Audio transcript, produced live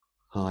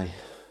Hi.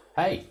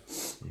 Hey.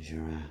 Is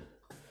your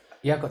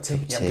Yeah, I've got tea.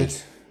 Yeah, I'm good.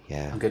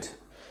 Yeah. I'm good.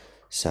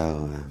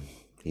 So,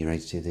 you ready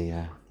to do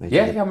the?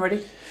 Yeah, I'm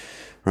ready.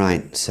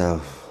 Right.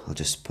 So I'll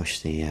just push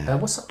the.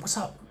 What's up? What's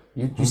up?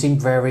 You seem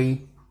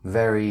very,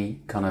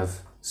 very kind of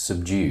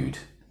subdued.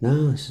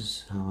 No, this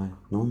is how I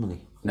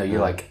normally. No,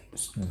 you're like,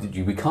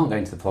 we can't go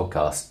into the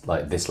podcast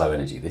like this low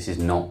energy. This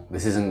isn't going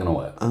to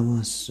work. I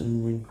was,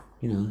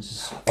 this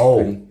is.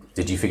 Oh, pretty...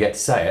 did you forget to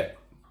say it?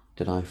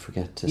 Did I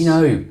forget to?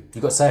 You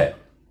got to say it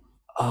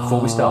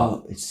before we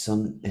start. It's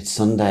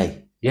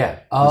Sunday. Yeah.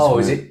 Oh,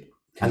 is it?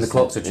 And the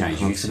clocks have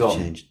changed. You've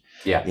forgotten. Changed.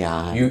 Yeah.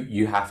 Yeah.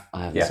 You have.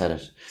 I haven't said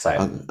it. Say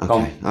it. Okay.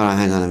 All right.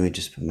 Hang on. Let me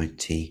just put my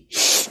tea.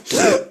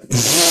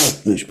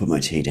 Let me just put my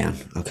tea down.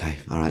 Okay.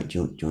 All right.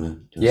 Do you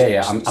want to?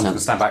 Yeah. I'm going to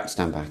stand back.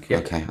 Stand back. Yeah.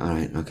 Okay. All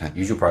right. Okay.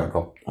 Usual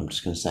protocol. I'm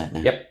just going to say it now.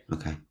 Yep.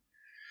 Okay.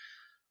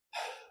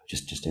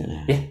 Just do it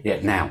now. Yeah.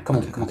 Now. Come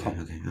on. Okay. All right.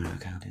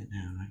 Okay. I'll do it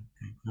now. All right.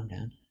 Okay. Calm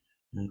down.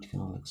 I need to get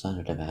all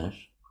excited about it.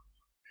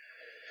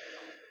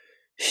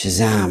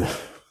 Shazam.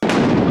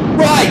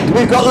 Right,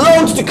 we've got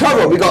loads to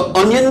cover. We've got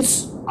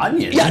onions.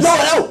 Onions? Yeah,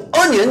 no,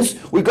 onions.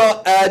 We've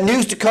got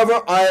news to cover.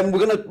 We're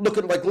going to look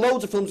at like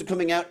loads of films that are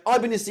coming out.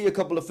 I've been to see a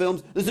couple of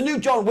films. There's a new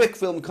John Wick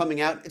film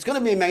coming out. It's going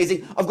to be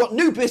amazing. I've got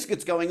new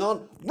biscuits going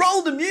on.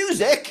 Roll the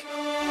music.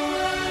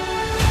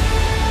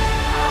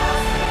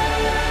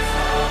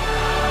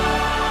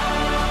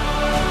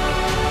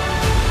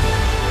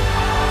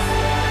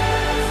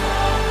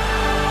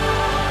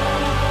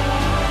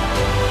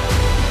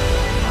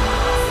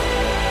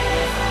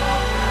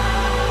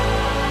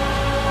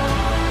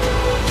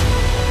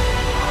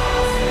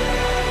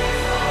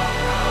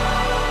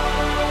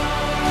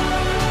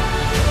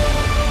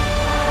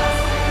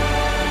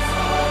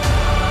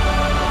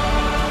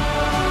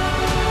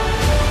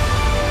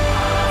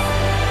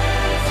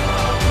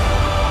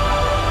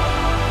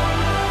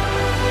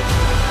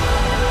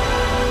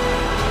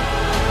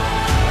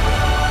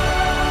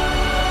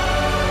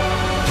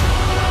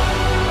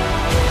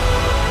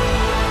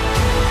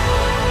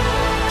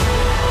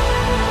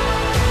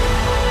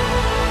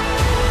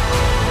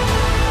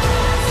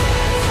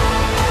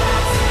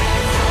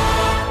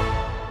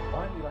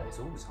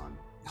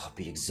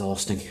 Be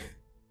exhausting.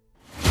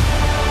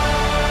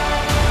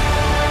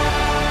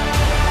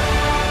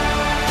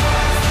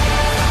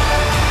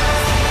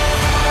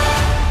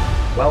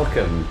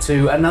 Welcome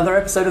to another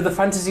episode of the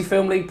Fantasy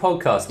Film League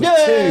podcast with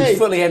Yay! two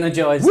fully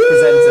energised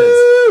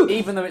presenters.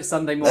 Even though it's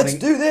Sunday morning, let's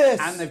do this.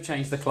 And they've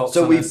changed the clocks.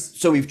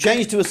 So we've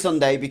changed to a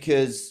Sunday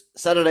because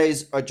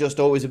Saturdays are just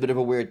always a bit of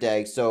a weird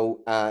day.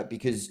 So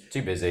because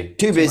too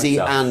busy,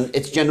 and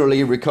it's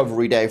generally a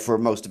recovery day for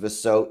most of us.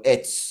 So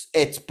it's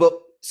but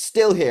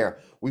still here.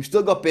 We've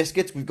still got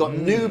biscuits. We've got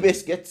new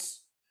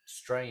biscuits.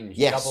 Strange.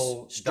 Yes.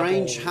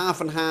 Strange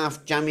half and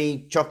half,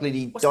 jammy,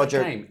 chocolatey, What's Dodger.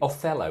 That game?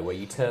 Othello, where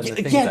you turn the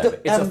things over.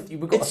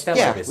 We've got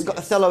Othello biscuits. We've got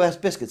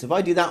Othello-esque biscuits. If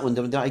I do that one,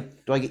 do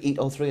I get eat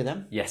all three of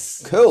them?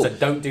 Yes. Cool. So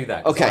don't do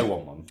that. Okay. I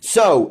want one.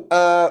 So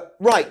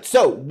right.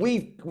 So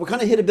we're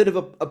kind of hit a bit of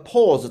a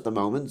pause at the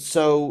moment.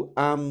 So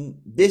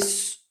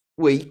this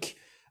week,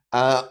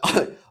 I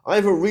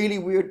have a really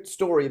weird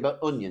story about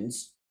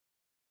onions.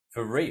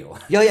 For real?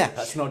 Yeah.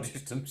 That's not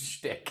just some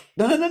shtick.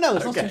 No. It's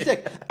not some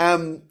shtick.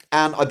 And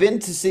I've been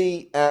to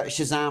see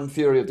Shazam: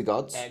 Fury of the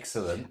Gods.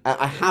 Excellent.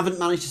 I haven't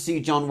managed to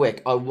see John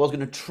Wick. I was going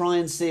to try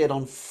and see it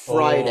on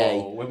Friday.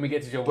 Oh, when we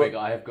get to John Wick,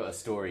 I have got a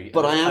story.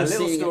 But I am a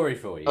little seeing story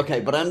for you. Okay,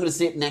 but I'm going to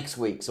see it next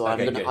week, so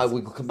Okay, I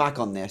will come back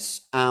on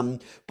this.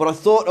 But I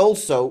thought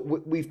also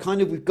we've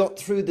got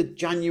through the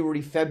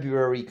January,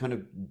 February kind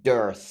of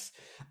dearth.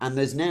 And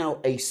there's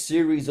now a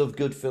series of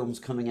good films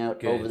coming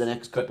out over the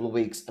next couple of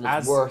weeks, and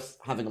it's worth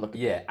having a look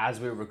at. Yeah, as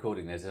we're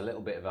recording, there's a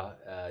little bit of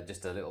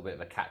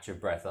a catch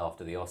of breath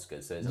after the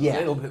Oscars. So there's a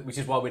little bit, which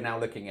is why we're now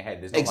looking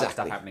ahead. There's not much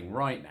stuff happening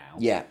right now.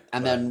 Yeah,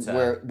 and then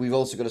we've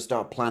also got to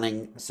start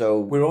planning. So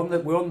we're on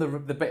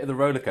the bit of the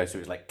roller coaster.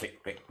 It's like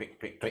click, click, click,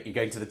 click, click. You're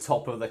going to the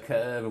top of the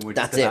curve, and we're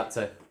just about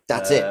to.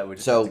 That's it. We're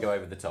just about to go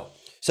over the top.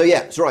 So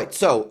yeah, that's right.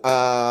 So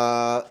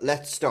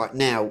let's start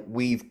now.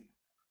 We've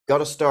got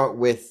to start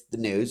with the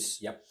news.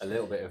 Yep, a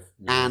little bit of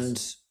news.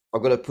 And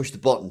I've got to push the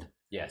button.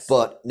 Yes.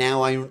 But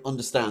now I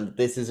understand that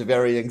this is a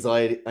very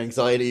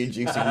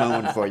anxiety-inducing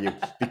moment for you,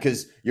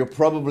 because you're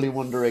probably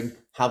wondering,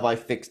 have I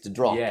fixed a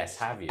drop? Yes,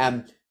 have you?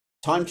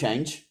 Time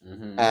change.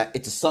 Mm-hmm.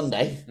 It's a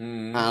Sunday,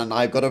 and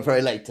I got up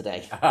very late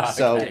today.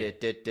 So.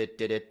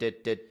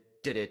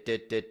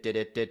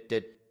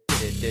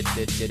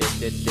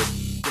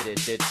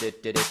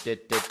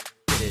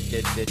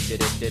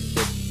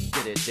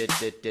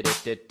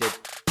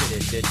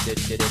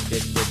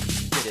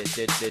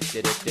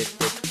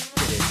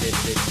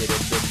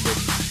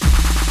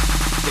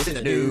 It's in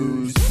the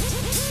news.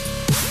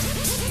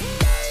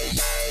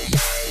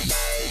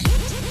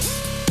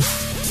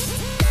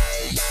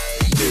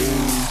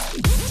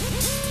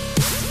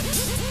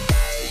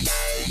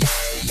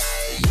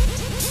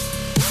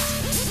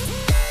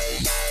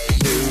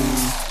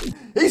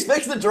 He's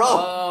fixed the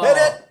drop. Hit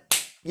it.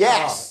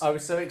 Yes. Oh, I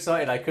was so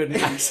excited I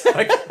couldn't.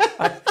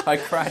 I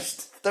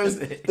crashed. There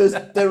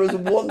is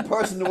one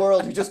person in the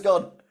world who just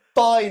gone,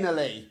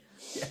 finally.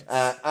 Yes.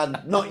 And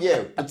not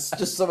you, it's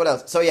just someone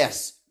else. So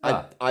yes,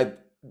 I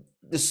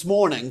this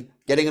morning,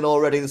 getting it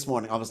all ready this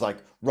morning, I was like,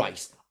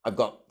 right, I've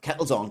got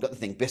kettles on, got the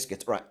thing,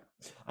 biscuits, right.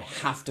 I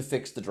have to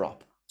fix the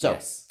drop. So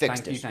yes,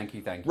 fixed it. Thank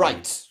you.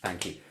 Right.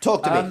 Thank you.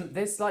 Talk to me.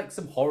 There's like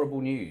some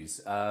horrible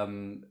news.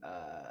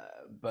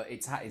 But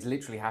it's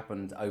literally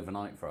happened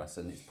overnight for us,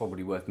 and it's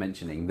probably worth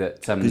mentioning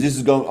that because this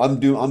is going.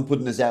 I'm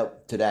putting this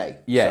out today.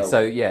 Yeah, so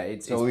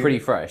it's pretty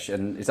fresh,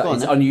 and it's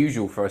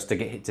unusual for us to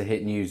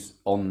hit news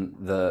on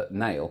the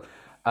nail.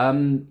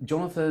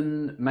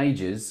 Jonathan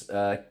Majors,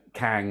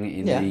 Kang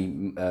in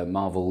the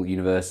Marvel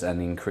universe and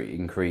in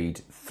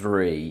Creed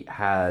 3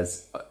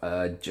 has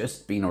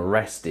just been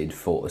arrested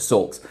for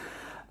assault.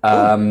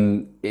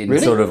 Really?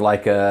 Sort of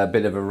like a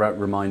bit of a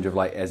reminder of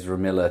like Ezra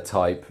Miller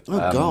type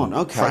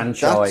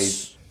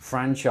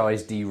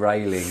franchise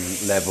derailing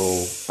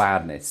level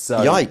badness. So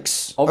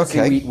yikes!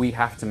 Obviously, we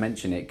have to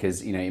mention it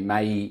because it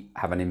may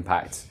have an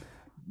impact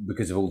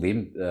because of all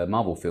the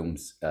Marvel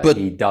films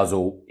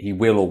he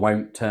will or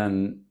won't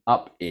turn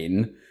up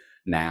in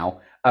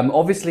now.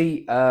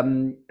 Obviously,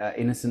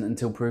 innocent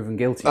until proven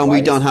guilty. And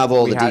we don't have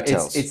all the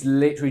details. It's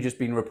literally just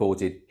been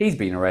reported. He's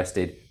been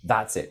arrested.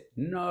 That's it.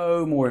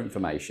 No more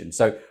information.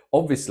 So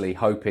obviously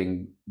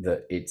hoping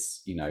that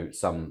it's,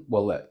 some,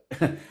 well, look,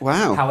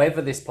 wow.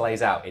 However this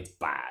plays out, it's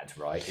bad,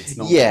 right? It's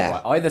not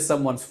right. Either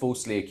someone's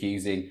falsely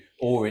accusing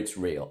or it's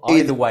real.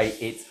 Either way,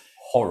 it's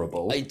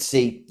horrible. I'd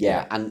see.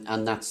 Yeah.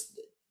 And that's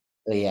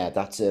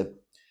a,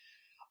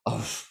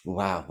 oh,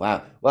 wow.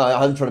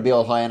 Well, I'm trying to be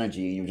all high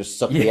energy. You just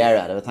suck the air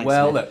out of it. Thanks.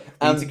 Well, look,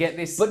 we need to get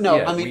this. But no,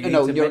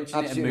 you're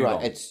absolutely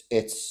right.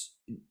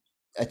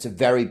 It's a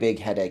very big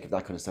headache if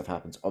that kind of stuff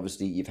happens.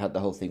 Obviously, you've had the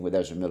whole thing with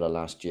Ezra Miller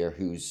last year,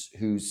 who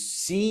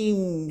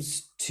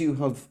seems to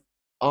have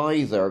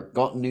either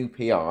got new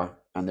PR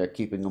and they're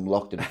keeping him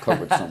locked in a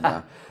cupboard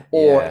somewhere,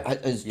 or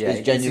is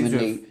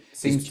genuinely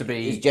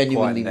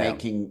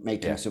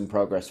making some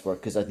progress for it,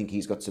 because I think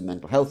he's got some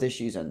mental health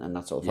issues and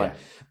that's all fine.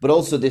 But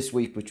also this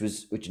week, which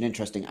is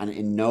interesting and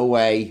in no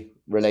way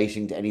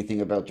relating to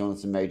anything about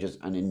Jonathan Majors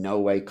and in no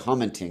way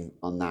commenting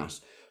on that,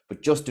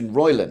 but Justin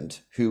Roiland,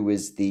 who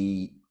is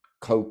the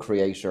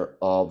co-creator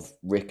of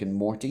Rick and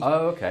Morty.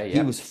 Oh, okay. Yeah.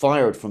 He was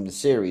fired from the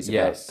series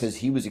because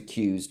he was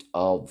accused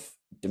of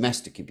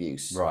domestic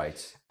abuse.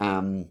 Right.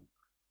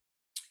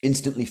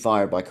 Instantly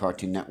fired by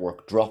Cartoon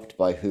Network, dropped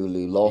by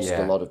Hulu, lost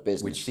a lot of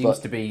business. Which seems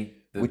to be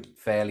the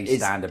fairly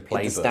standard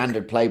playbook. It's the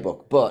standard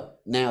playbook.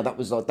 But now that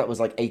was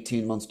like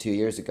 18 months, 2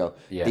 years ago.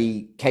 Yeah.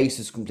 The case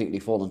has completely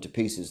fallen to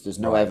pieces. There's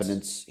no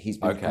evidence.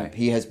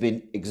 He has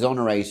been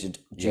exonerated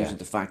due to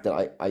the fact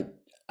that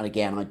and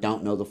again, I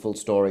don't know the full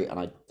story and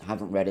I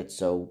haven't read it,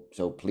 so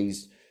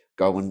please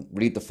go and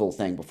read the full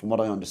thing. But from what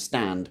I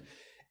understand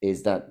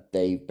is that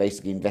they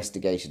basically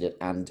investigated it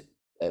and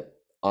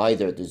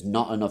either there's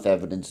not enough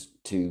evidence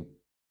to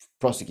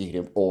prosecute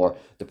him, or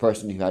the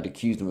person who had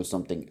accused him of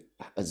something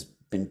has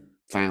been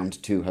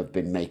found to have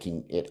been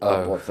making it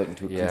up or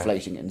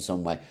conflating it in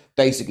some way.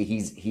 Basically,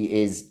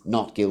 he is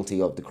not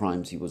guilty of the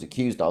crimes he was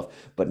accused of,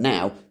 but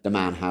now the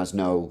man has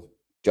no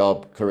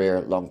job, career,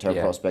 long-term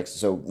prospects.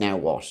 So now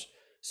what?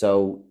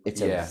 So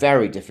it's a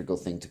very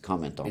difficult thing to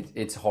comment on.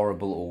 It's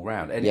horrible all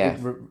round. And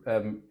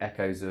it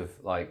echoes of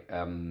like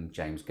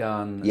James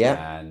Gunn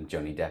and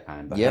Johnny Depp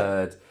and Amber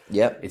Heard.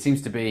 It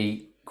seems to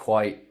be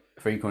quite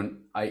frequent.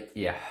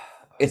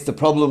 It's the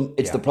problem.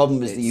 The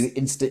problem is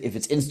that if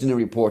it's instantly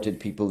reported,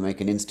 people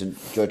make an instant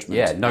judgment.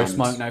 Yeah, no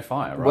smoke, no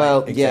fire. Right?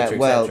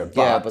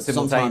 Well, but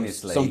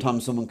simultaneously,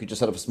 sometimes someone could just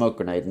set up a smoke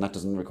grenade, and that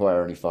doesn't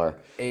require any fire.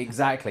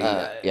 Exactly.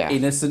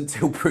 Innocent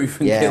till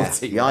proven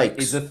guilty. Yikes.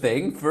 Is a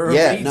thing for a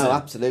reason. No,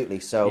 absolutely.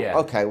 So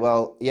okay,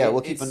 well,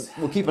 we'll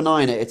keep an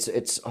eye on it.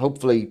 It's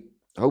hopefully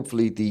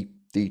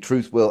the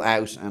truth will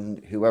out,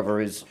 and whoever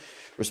is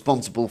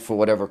responsible for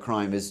whatever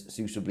crime is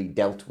suitably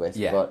dealt with.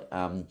 Yeah. But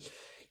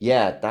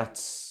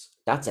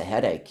that's a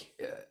headache.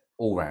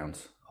 All round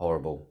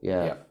horrible.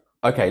 Yeah.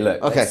 Okay,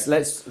 look. Okay.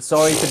 Let's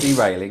sorry for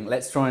derailing.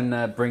 Let's try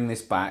and bring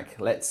this back.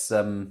 Let's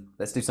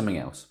do something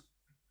else.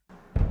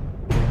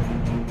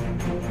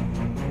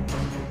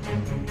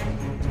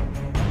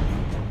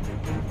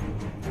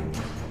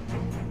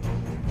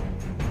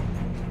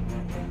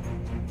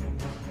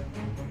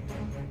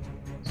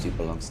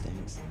 Super long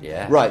stings.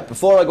 Yeah. Right,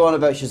 before I go on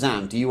about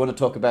Shazam, do you want to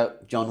talk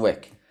about John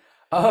Wick?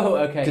 Oh,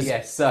 okay,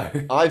 yes. So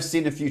I've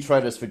seen a few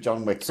trailers for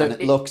John Wick, and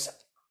it looks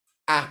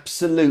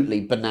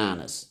absolutely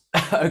bananas.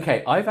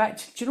 Okay, do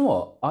you know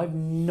what? I've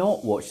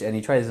not watched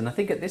any trailers, and I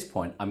think at this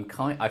point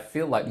I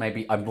feel like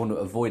maybe I want to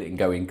avoid it and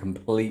go in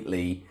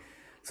completely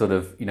sort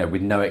of,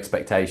 with no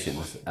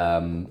expectations.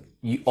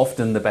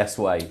 Often the best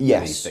way for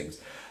these things.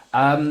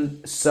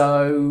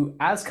 So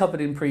as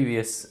covered in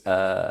previous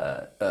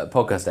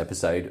podcast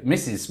episode,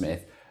 Mrs.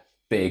 Smith,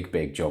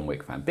 big John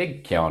Wick fan,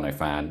 big Keanu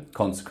fan,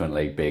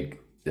 consequently big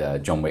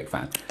John Wick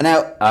fan.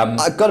 Now,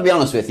 I've got to be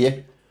honest with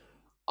you,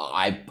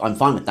 I'm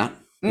fine with that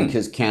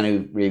because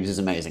Keanu Reeves is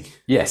amazing.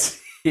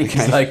 Yes,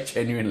 He's like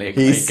genuinely a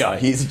great guy.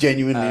 He's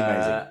genuinely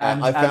amazing.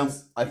 And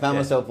I found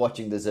myself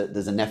watching. There's a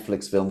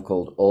Netflix film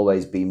called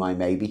Always Be My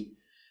Maybe,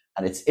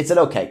 and it's an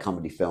okay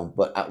comedy film.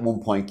 But at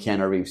one point,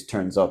 Keanu Reeves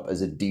turns up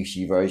as a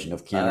douchey version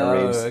of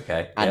Keanu Reeves,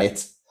 and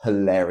it's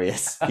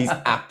hilarious. He's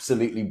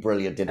absolutely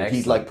brilliant in it.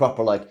 He's like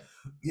proper like,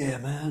 yeah,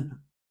 man.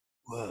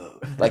 Whoa.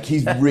 Like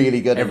he's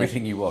really good.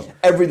 Everything you want.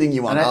 Everything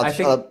you want. I'll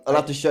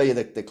have to show you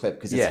the clip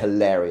because it's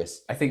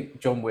hilarious. I think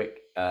John Wick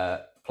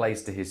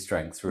plays to his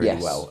strengths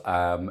really well.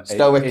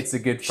 Stoic. It's a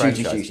good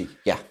franchise.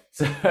 Yeah.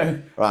 So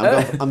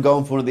right, I'm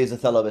going for one of these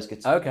Othello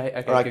biscuits. Okay.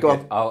 All right, good, go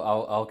good.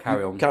 I'll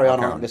carry on. Carry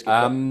on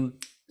biscuit.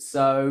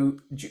 So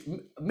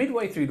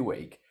midway through the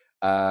week,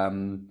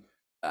 I'm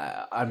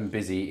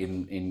busy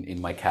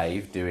in my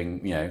cave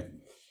doing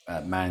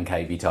man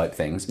cavey type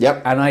things.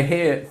 Yep. And I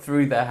hear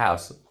through their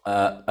house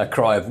a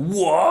cry of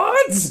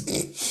 "What?"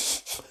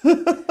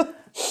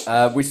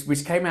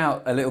 which came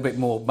out a little bit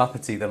more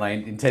Muppety than I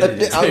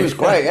intended it to. It was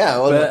great, yeah.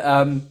 But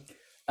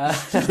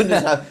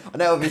I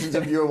now have visions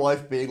of your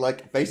wife being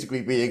like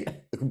basically being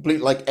a complete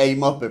like a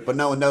Muppet, but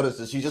no one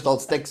notices. She just all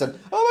sticks and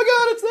oh my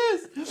god, it's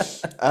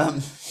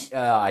this.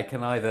 I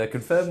can neither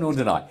confirm nor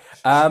deny.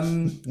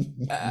 And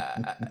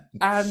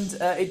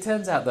it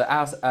turns out that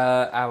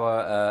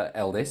our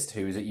eldest,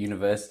 who is at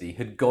university,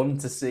 had gone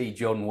to see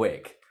John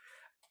Wick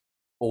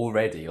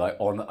already, like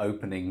on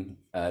opening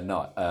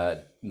night,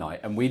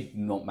 and we'd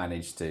not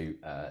managed to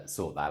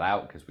sort that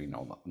out because we're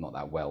not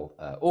that well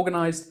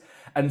organised,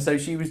 and so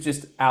she was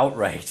just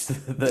outraged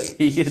that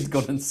he had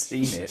gone and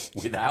seen it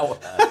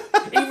without her,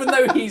 even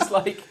though he's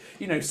like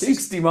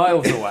 60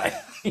 miles away.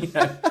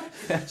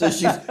 So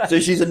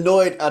she's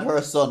annoyed at her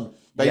son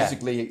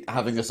basically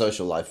having a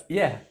social life.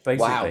 Yeah,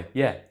 basically. Wow.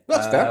 Yeah,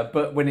 that's fair.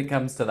 But when it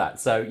comes to that,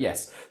 so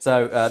yes,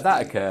 so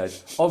that occurred.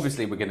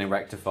 Obviously, we're going to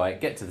rectify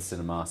it. Get to the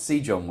cinema, see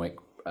John Wick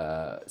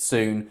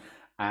soon.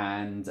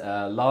 And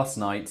last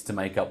night, to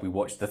make up, we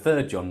watched the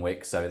third John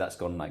Wick. So that's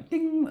gone like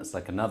ding. That's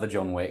like another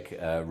John Wick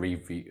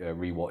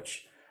rewatch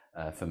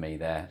for me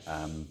there.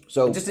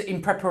 So just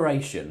in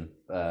preparation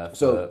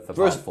for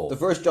part 4. The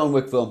first John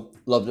Wick film,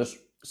 loved it.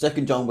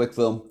 Second John Wick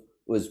film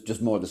was just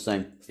more the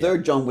same.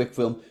 Third John Wick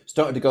film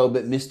started to go a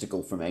bit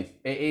mystical for me.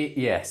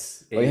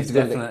 Yes,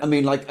 I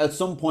mean, like at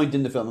some point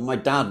in the film, and my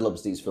dad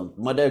loves these films.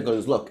 My dad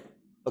goes, "Look,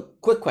 a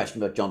quick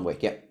question about John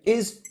Wick. Yeah,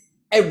 is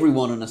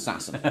everyone an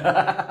assassin?"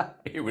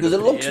 Because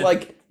it looks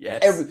like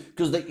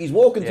because he's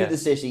walking through the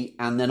city,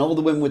 and then all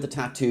the women with the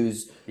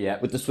tattoos,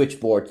 with the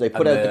switchboards, they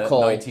put out the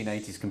call.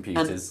 1980s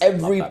computers.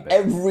 And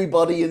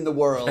everybody in the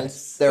world,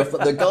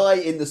 the guy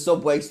in the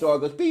subway store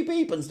goes beep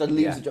beep and instead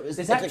leaves the job.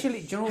 It's actually,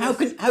 like, do you know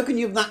how can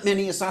you have that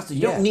many assassins?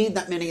 You don't need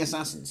that many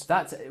assassins.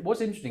 That's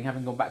what's interesting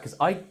having gone back because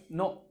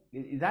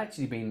it's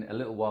actually been a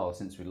little while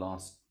since we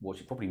last watched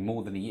it, probably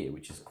more than a year,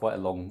 which is quite a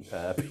long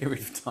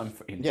period of time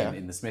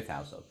in the Smith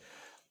household.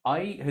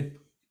 I had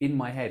in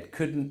my head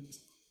couldn't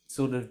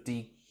sort of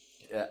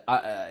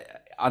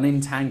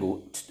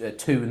unentangle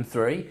 2 and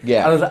 3.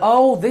 Yeah, I was like,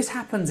 oh, this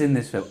happens in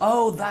this film.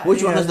 Oh, that.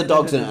 Which one has the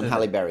dogs in it and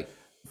Halle Berry?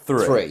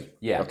 3.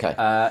 Yeah. Okay.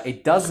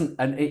 It doesn't,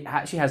 and it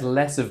actually has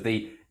less of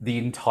the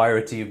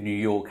entirety of New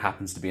York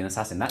happens to be an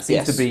assassin. That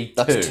seems to be 2.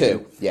 That's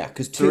 2. Yeah,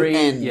 because 2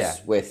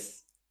 ends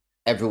with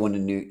everyone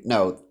in New.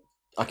 No,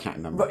 I can't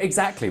remember.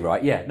 Exactly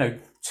right. Yeah. No.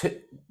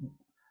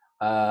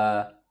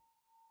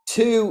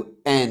 2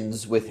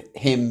 ends with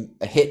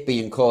a hit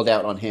being called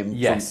out on him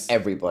from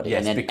everybody,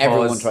 and then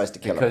everyone tries to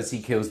kill him. Because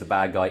he kills the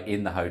bad guy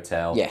in the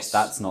hotel. Yes.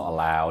 That's not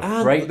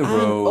allowed. Break the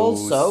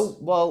rules.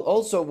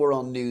 Also, we're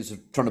on news of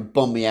trying to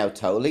bum me out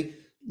totally.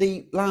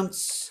 The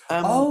Lance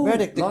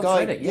Reddick, the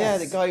guy,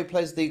 the guy who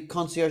plays the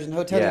concierge in the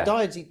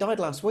hotel, he died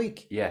last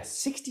week. Yes.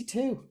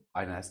 62.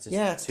 I know, it's just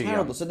it's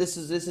terrible. Young. So this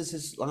is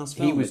his last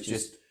film. He was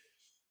just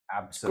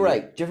absolutely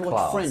great. Did you ever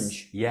watch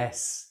Fringe?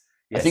 Yes.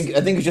 I think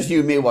it's just you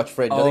and me watch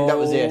Fringe. I think that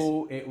was it.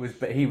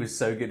 But he was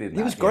so good in that.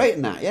 He was great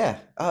in that. Yeah.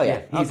 Oh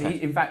yeah.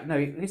 In fact,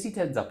 no, because he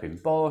turns up in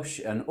Bosch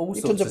and all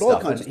sorts of all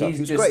stuff. Kinds of stuff. He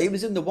was great. He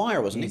was in The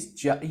Wire, wasn't he?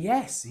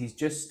 He's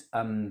just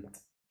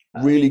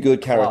really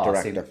good character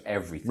actor.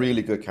 Everything.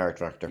 Really good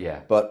character actor.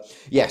 Yeah. But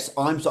yes,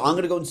 I'm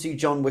going to go and see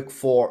John Wick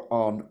 4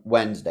 on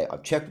Wednesday.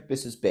 I've checked with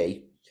Mrs.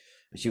 B,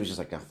 and she was just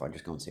like, "Oh, fine,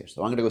 just go and see it."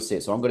 So I'm going to go see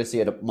it. So I'm going to see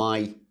it at the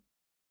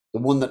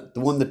one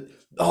that.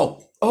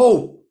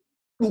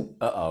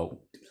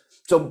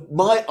 So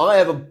I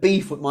have a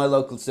beef with my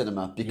local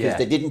cinema because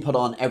they didn't put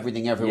on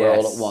Everything Everywhere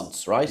all at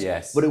once, right?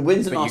 Yes. But it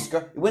wins an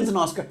Oscar. It wins an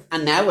Oscar,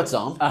 and now it's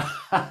on.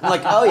 I'm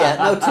like, oh yeah,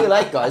 no, too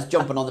late, guys,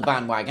 jumping on the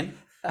bandwagon.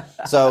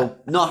 So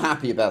not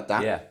happy about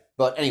that. Yeah.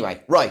 But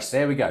anyway, right.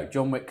 There we go.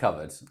 John Wick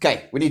covered.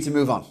 Okay, we need to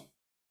move on.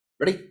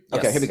 Ready? Yes.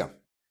 Okay, here we go.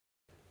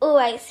 All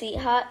right,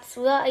 sweethearts,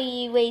 what are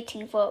you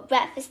waiting for?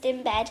 Breakfast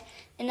in bed,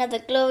 another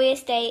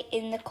glorious day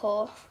in the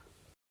Corps.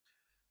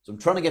 So I'm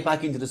trying to get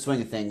back into the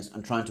swing of things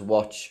and trying to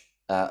watch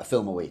a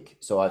film a week.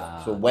 So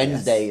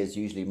Wednesday is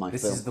usually my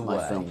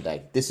film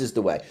day. This is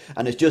the way.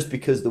 And it's just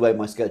because the way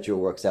my schedule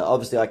works out.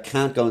 Obviously, I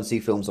can't go and see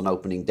films on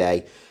opening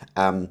day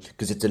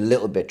because it's a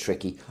little bit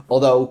tricky.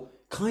 Although,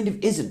 kind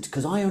of isn't,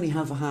 because I only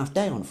have a half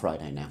day on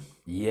Friday now.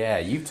 Yeah,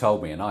 you've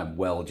told me, and I'm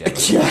well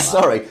jealous. Yeah,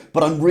 sorry,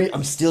 but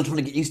I'm still trying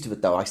to get used to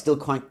it though. I still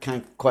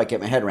can't quite get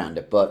my head around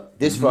it. But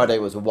this Friday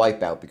was a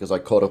wipeout because I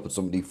caught up with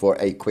somebody for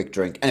a quick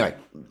drink. Anyway,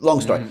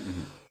 long story.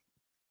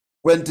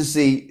 Went to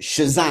see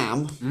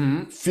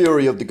Shazam,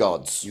 Fury of the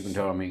Gods. You can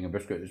tell I'm eating a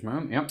biscuit at this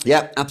moment. Yep.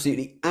 Yeah,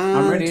 absolutely. And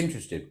I'm really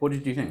interested. What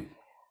did you think?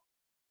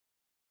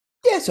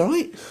 yeah, it's all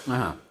right.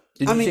 Uh-huh.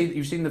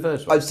 You've seen the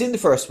first one? I've seen the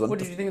first one. What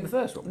did you think of the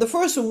first one? The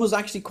first one was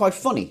actually quite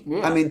funny.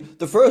 Yeah. I mean,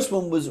 the first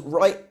one was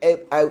right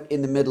out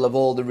in the middle of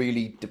all the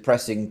really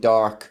depressing,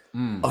 dark.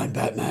 I'm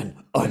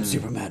Batman. I'm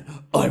Superman.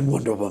 I'm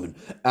Wonder Woman.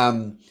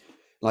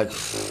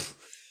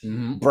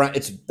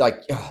 It's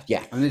like,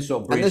 yeah. And this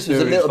sort of And this breathes was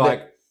a through, little it's bit.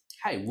 like,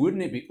 hey,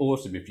 wouldn't it be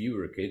awesome if you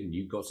were a kid and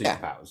you got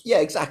superpowers? Yeah,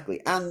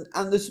 exactly. And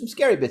there's some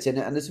scary bits in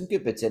it, and there's some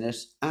good bits in it.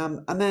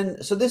 And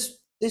then so this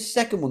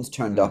second one's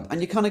turned up,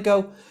 and you kind of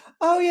go,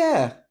 oh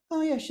yeah,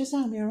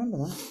 Shazam. Yeah, I remember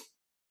that.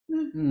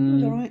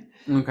 It's all right.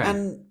 Okay.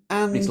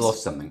 And It's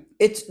lost something.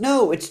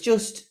 It's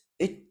just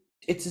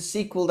it's a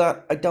sequel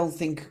that I don't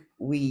think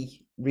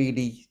we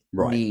really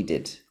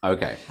needed.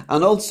 Okay.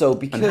 And also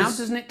because And how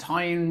doesn't it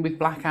tie in with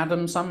Black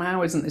Adam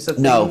somehow? Isn't this a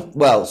thing? no,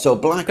 well, so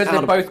Black Because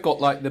Adam, they've both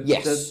got like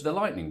the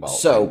lightning bolt.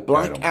 so thing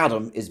Black going on.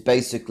 Adam is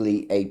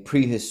basically a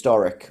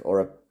prehistoric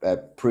or a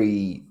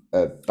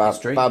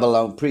History?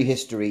 Babylon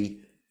prehistory,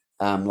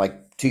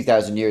 like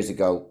 2,000 years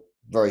ago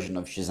version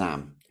of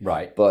Shazam.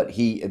 Right. But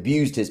he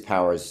abused his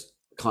powers,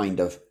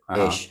 kind of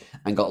ish,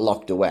 and got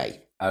locked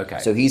away. Okay.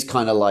 So he's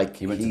kind of like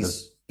he went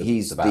he's to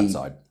he's the bad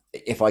side.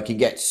 If I can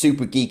get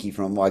super geeky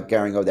from while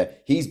going over there,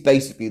 he's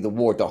basically the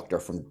War Doctor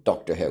from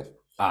Doctor Who.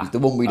 He's the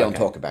one we don't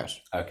talk about.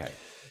 Okay.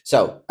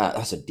 So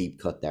that's a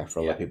deep cut there for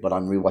a lot of people, but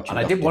I'm rewatching. And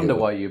I did wonder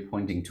why you're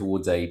pointing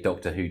towards a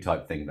Doctor Who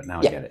type thing, but now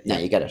I get it. Now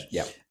you get it.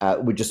 Yeah.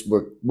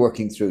 We're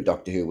working through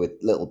Doctor Who with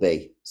Little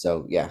B.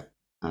 So yeah.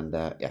 And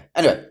yeah.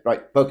 Anyway,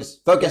 right. Focus.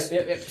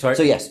 Yeah. Sorry.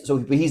 So yes. So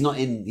but he's not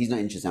in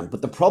Shazam.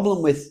 But the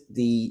problem with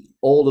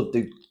all of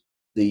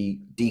the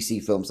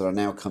DC films that are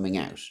now coming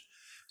out.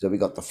 So we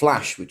got The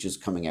Flash, which is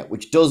coming out,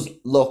 which does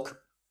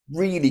look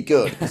really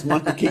good because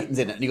Michael Keaton's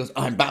in it, and he goes,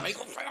 "I'm Batman." He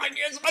goes,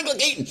 "Yes, Michael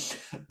Keaton."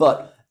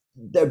 But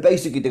they're going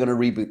to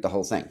reboot the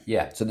whole thing.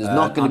 Yeah. So there's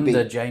not going to be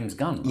under James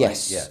Gunn. Right?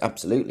 Yes,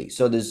 absolutely.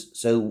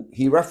 So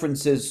he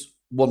references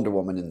Wonder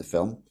Woman in the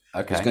film.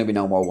 Okay. There's going to be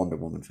no more Wonder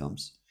Woman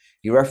films.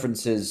 He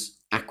references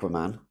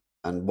Aquaman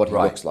and what he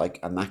looks like,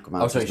 and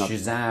Aquaman. Oh, so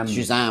Shazam.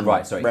 Shazam.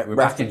 Right. Sorry. We're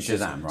back in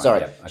Shazam. Right. Sorry.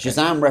 Yeah, okay.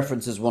 Shazam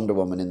references Wonder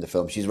Woman in the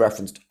film. She's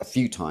referenced a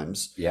few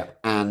times. Yeah.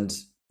 And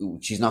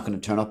she's not going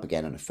to turn up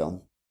again in a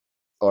film,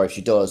 or if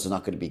she does, it's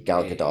not going to be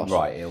Gal Gadot.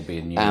 Right, it'll be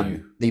a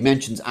new. He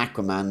mentions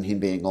Aquaman, him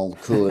being all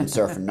cool and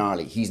surfing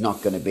gnarly. He's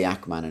not going to be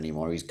Aquaman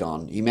anymore. He's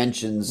gone. He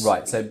mentions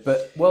right. So,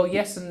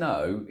 yes and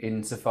no,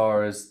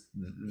 insofar as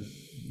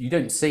you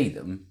don't see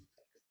them.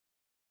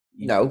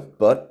 No,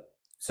 but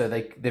so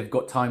they've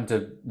got time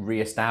to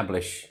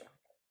re-establish.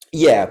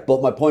 Yeah,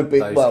 but my point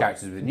being, those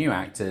characters with new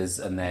actors,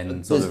 and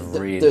then sort of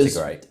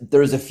reintegrate.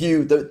 There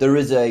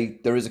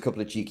is a couple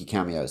of cheeky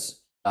cameos.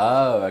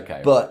 Oh,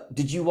 okay. But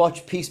did you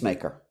watch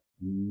Peacemaker?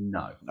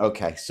 No.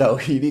 Okay, so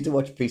you need to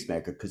watch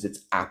Peacemaker because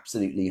it's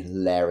absolutely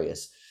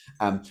hilarious.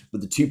 But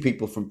the two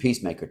people from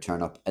Peacemaker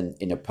turn up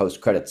in a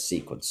post-credits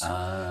sequence.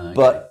 Okay.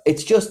 But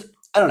it's just,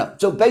 I don't know.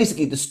 So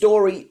basically the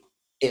story,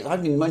 I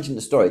haven't even mentioned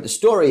the story. The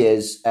story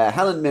is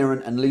Helen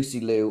Mirren and Lucy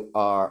Liu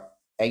are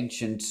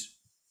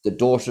the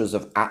daughters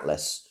of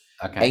Atlas,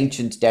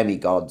 ancient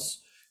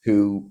demigods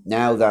who,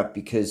 now that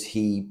because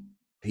he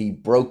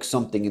broke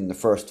something in the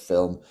first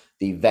film,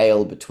 the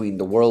veil between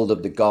the world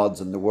of the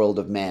gods and the world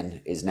of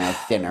men is now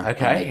thinner.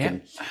 Okay, and they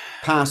can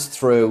pass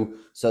through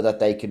so that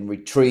they can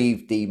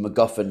retrieve the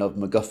MacGuffin of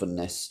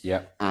MacGuffinness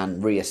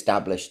and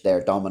reestablish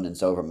their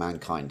dominance over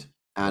mankind.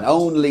 And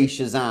only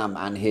Shazam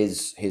and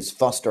his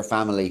foster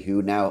family,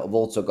 who now have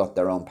also got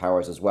their own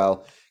powers as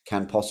well,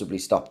 can possibly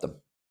stop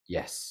them.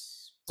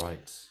 Yes.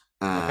 Right.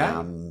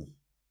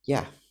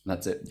 Yeah.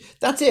 That's it.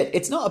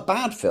 It's not a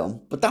bad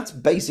film, but that's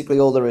basically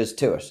all there is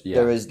to it.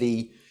 There is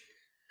the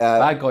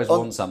bad guys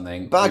want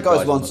something. Bad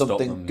guys want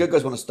something. Good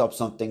guys want to stop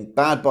something.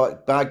 Bad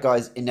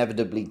guys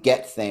inevitably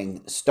get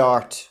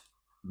start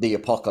the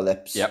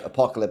apocalypse. Yep.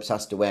 Apocalypse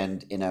has to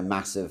end in a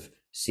massive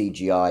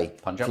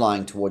CGI Punch up.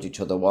 flying towards each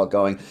other while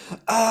going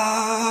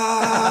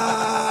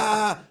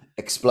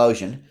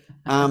explosion.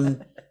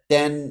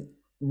 Then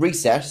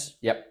reset.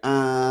 Yep.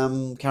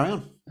 Carry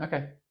on.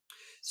 Okay.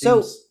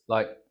 Sounds so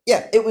like.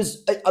 Yeah, it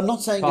was. I'm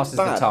not saying it's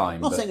bad.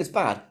 I'm not saying it's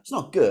bad. It's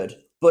not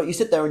good. But you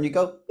sit there and you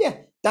go, yeah,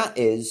 that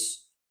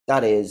is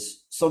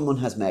someone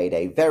has made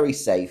a very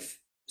safe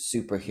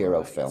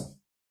superhero film.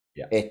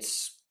 Yeah.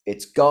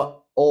 It's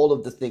got all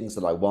of the things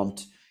that I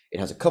want.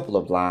 It has a couple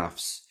of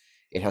laughs.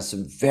 It has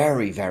some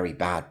very, very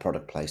bad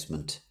product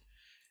placement.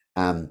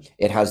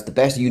 It has the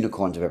best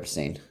unicorns I've ever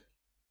seen.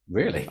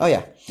 Really? Oh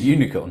yeah.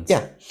 Unicorns?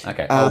 Yeah.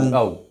 Okay.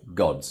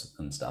 Gods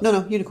and stuff.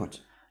 No,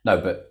 unicorns. No,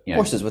 but you know,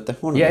 horses with the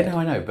horn. Yeah, no,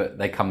 I know, but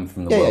they come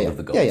from the world of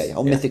the gods. Yeah.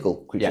 Or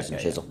mythical creatures and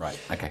chisel. Right.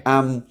 Okay.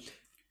 And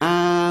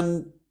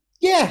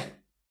yeah.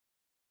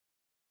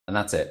 And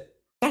that's it.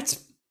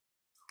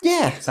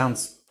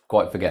 Sounds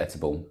quite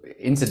forgettable,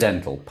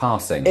 incidental,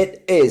 passing.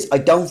 It is. I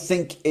don't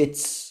think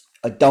it's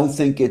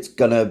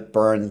gonna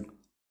burn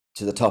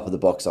to the top of the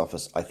box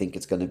office. I think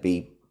it's going to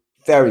be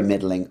very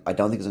middling. I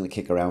don't think it's going to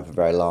kick around for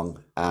very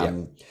long.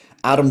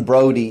 Adam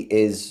Brody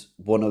is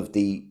one of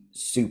the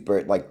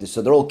super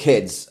so they're all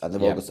kids, and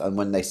they've all, and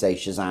when they say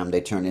Shazam,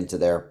 they turn into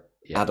their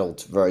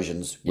adult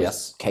versions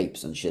with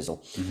capes and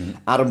shizzle.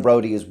 Adam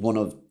Brody is one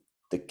of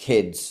the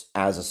kids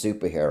as a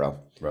superhero,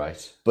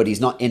 right? But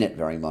he's not in it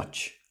very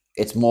much.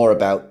 It's more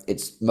about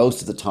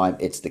most of the time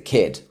it's the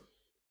kid.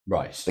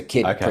 Right. The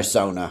kid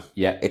persona.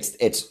 Yeah.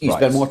 It's you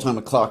spend more time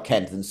with Clark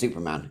Kent than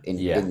Superman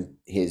in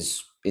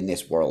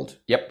this world.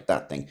 Yep.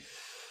 That thing.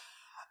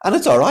 And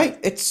it's all right.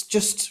 It's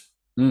just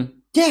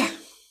yeah.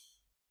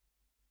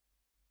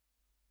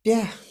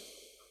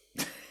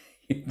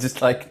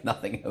 Just like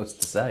nothing else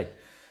to say.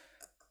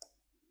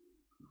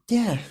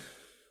 Yeah.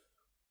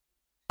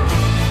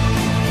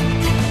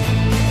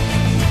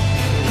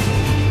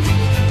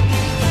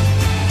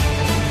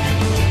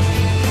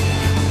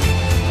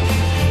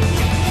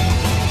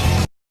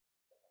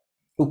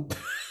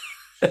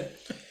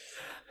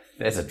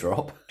 There's a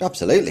drop.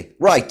 Absolutely.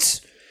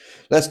 Right.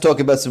 Let's talk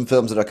about some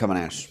films that are coming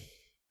out.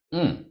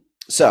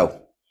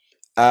 So,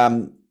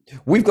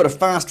 we've got a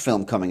fast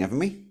film coming, haven't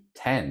we?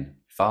 10.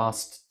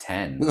 Fast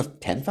 10. We've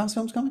got 10 fast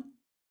films coming?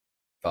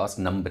 Fast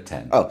number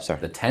 10. Oh, sorry.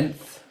 The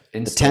 10th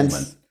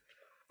installment.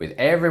 With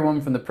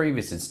everyone from the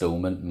previous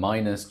installment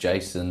minus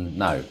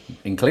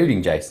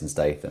including Jason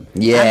Statham.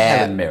 Yeah. And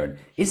Helen Mirren.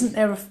 Isn't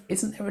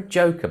there a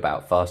joke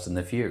about Fast and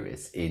the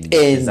Furious in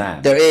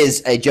Shazam? There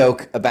is a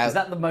joke about... Is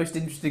that the most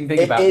interesting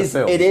thing about the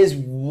film? It is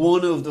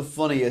one of the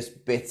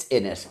funniest bits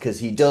in it, because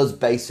he does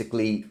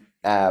basically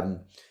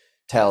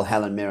tell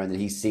Helen Mirren that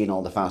he's seen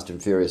all the Fast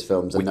and Furious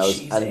films and knows,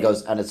 and he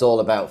goes, and it's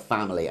all about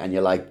family, and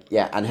you're like,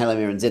 yeah, and Helen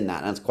Mirren's in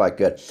that, and it's quite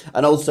good.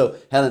 And also,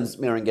 Helen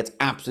Mirren gets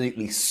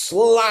absolutely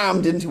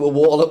slammed into a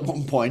wall at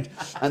one point,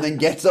 and then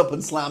gets up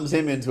and slams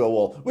him into a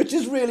wall, which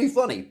is really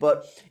funny.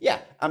 But yeah,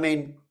 I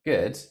mean,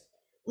 good.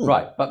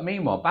 Right, but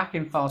meanwhile, back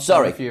in Fast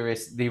and the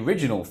Furious, the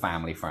original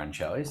family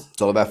franchise.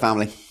 It's all about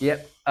family.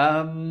 Yep.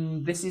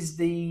 This is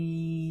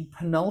the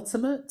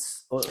penultimate.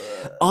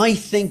 I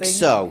think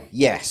so.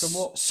 Yes.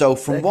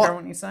 From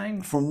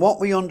what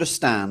we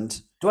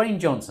understand, Dwayne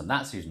Johnson.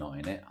 That's who's not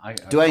in it.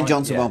 Dwayne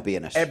Johnson won't be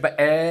in it. But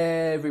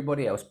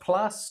everybody else,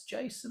 plus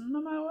Jason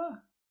Momoa.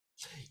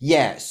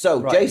 Yeah,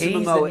 so Jason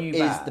Momoa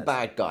is the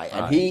bad guy,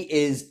 and he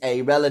is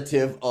a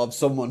relative of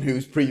someone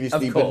who's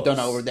previously been done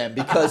over them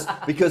because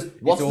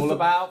it's all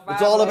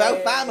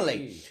about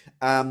family.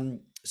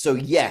 So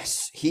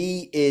yes,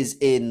 he is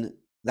in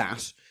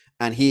that,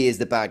 and he is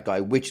the bad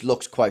guy, which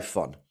looks quite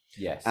fun.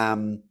 Yes.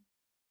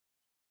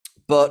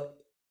 But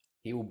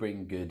he will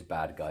bring good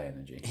bad guy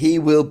energy. He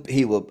will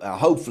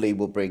hopefully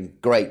will bring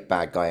great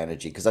bad guy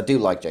energy, because I do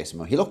like Jason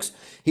Momoa.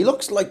 He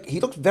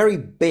looks very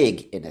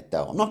big in it,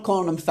 though. I'm not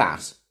calling him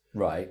fat.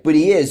 Right. But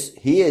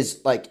he's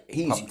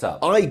pumped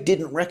up. I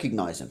didn't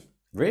recognize him.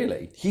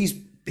 Really? He's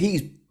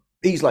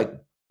like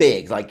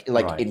big, like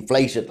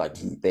inflated, like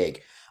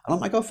big. And I'm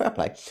like, oh, fair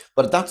play.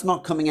 But that's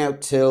not coming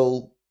out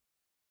till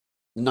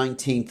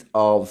 19th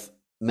of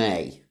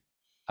May.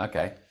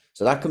 Okay.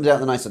 So that comes out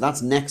the 9th, so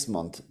that's next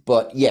month.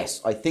 But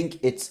yes, I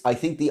think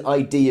the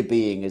idea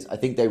being is, I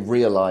think they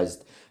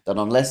realized that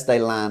unless they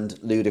land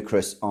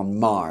Ludacris on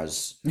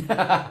Mars,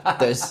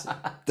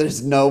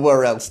 there's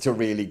nowhere else to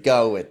really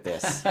go with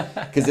this.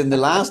 Because in the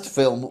last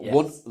film,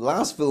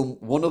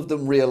 one of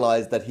them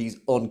realized that he's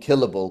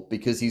unkillable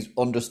because he's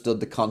understood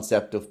the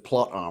concept of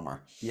plot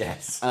armor.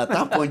 Yes. And at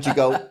that point, you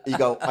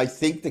go. I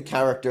think the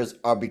characters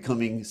are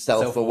becoming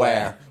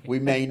self-aware. We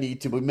may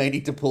need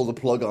to pull the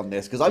plug on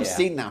this, because I've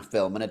seen that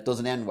film and it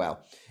doesn't end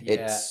well.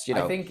 It's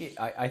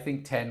I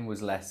think 10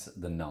 was less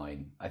than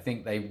 9. I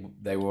think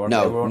they were on.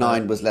 No,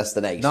 9 was less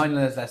than 8. 9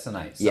 was less than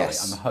 8. Sorry.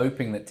 Yes. I'm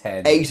hoping that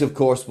 10. 8, of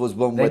course, was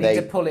one where they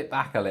need to pull it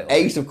back a little.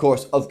 8, of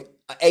course,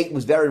 8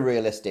 was very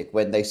realistic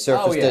when they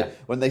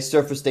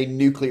surfaced a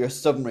nuclear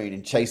submarine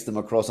and chased them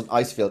across an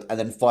ice field and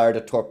then fired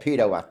a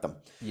torpedo at them.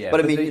 Yeah,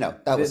 but I mean,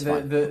 that was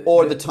fine.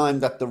 The time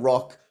that The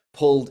Rock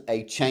pulled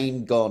a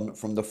chain gun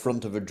from the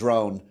front of a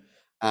drone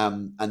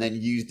and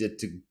then used it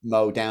to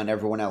mow down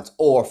everyone else,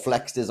 or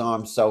flexed his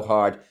arm so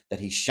hard that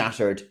he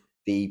shattered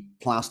the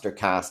plaster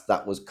cast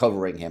that was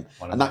covering him.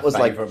 That was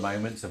like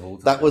moments of all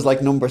time. That was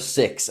like number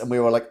 6, and we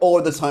were like,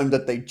 or the time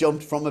that they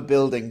jumped from a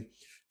building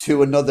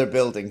to another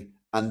building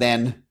and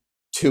then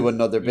to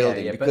another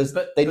building, because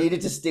they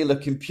needed to steal a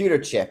computer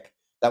chip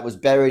that was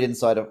buried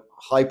inside a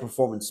high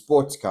performance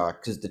sports car,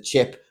 because the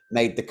chip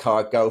made the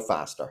car go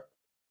faster.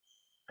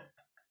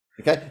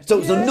 Okay, so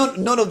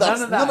none of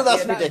that's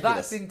ridiculous.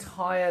 That's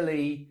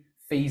entirely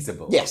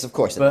feasible. Yes, of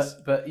course it is.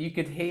 But you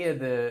could hear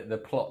the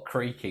plot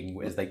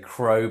creaking as they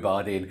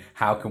crowbarred in.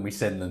 How can we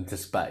send them to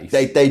space?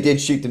 They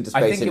did shoot them to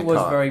space. I think it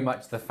was very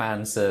much the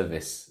fan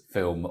service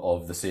film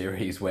of the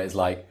series, where it's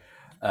like,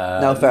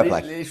 No, fair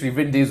play. Literally,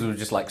 Vin Diesel was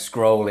just like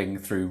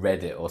scrolling through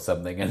Reddit or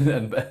something,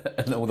 and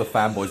all the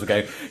fanboys were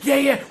going,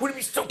 "Yeah, wouldn't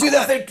be so Do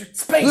that.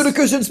 space,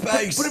 Ludicrous in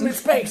space. put him in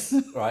space,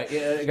 right?"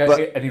 Yeah,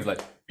 But- and he was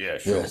like, "Yeah,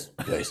 sure, Yes,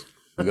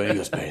 we're going to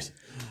go space.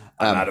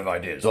 I'm out of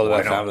ideas. It's all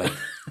about family.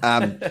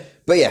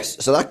 But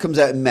yes, so that comes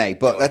out in May.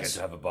 But I get that's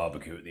to have a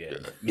barbecue at the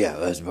end." yeah,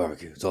 there's a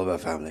barbecue. It's all about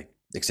family,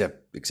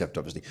 except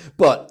obviously.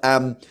 But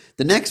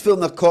the next film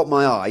that caught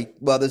my eye,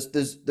 well,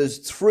 there's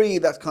three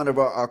that kind of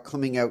are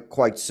coming out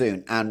quite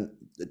soon, and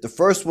the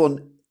first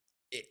one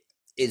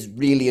is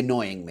really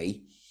annoying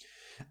me,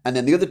 and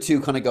then the other two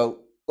kind of go,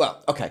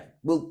 well, okay,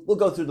 we'll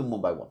go through them one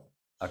by one.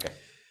 Okay.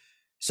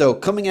 So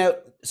coming out,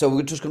 so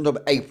we're just going to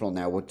talk about April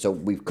now. So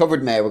we've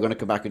covered May. We're going to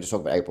come back and just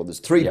talk about April. There's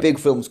three big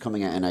films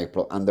coming out in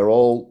April, and they're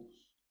all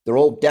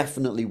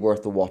definitely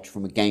worth a watch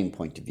from a game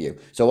point of view.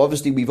 So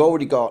obviously we've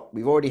already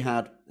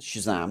had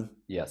Shazam.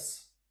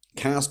 Yes.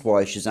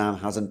 Cast-wise,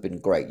 Shazam hasn't been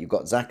great. You've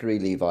got Zachary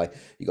Levi,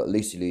 you've got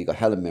Lucy Liu, you've got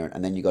Helen Mirren,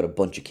 and then you've got a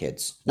bunch of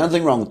kids.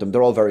 Nothing wrong with them.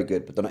 They're all very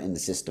good, but they're not in the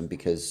system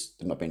because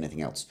they're not doing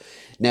anything else.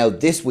 Now,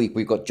 this week,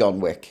 we've got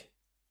John Wick.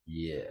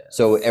 Yeah.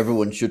 So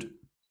everyone should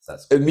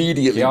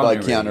immediately buy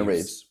Keanu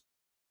Reeves.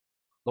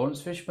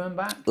 Lawrence Fishburne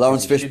back?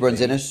 Lawrence Fishburne's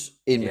in it.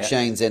 Ian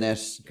McShane's in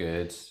it.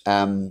 Good.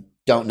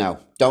 Don't know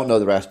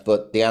the rest,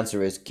 but the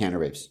answer is Keanu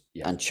Reeves.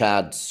 Yeah. And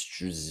Chad,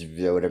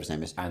 whatever his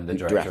name is. And the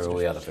director of all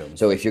the other films.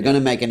 So if you're going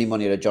to make any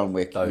money out of John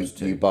Wick, Those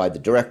two. you buy the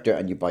director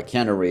and you buy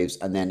Keanu Reeves,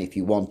 and then if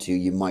you want to,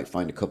 you might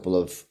find a couple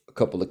of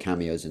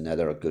cameos in there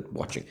that are good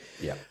watching.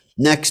 Yeah.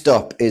 Next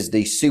up is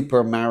the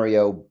Super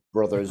Mario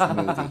Brothers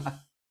movie.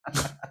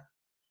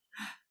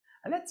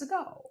 Let's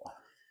go.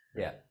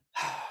 Yeah.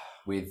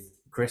 With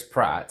Chris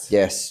Pratt.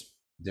 Yes.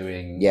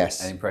 Doing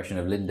Yes. an impression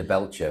of Linda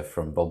Belcher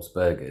from Bob's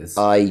Burgers.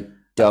 I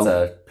don't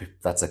know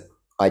reference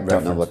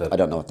what I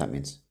don't know what that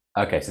means.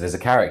 Okay, so there's a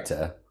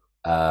character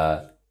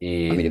I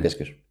mean a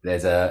biscuit.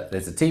 There's a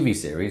TV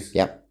series.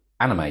 Yep.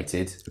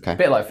 Animated. Okay. A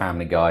bit like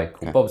Family Guy,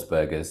 called Bob's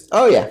Burgers.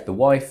 Oh yeah. The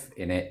wife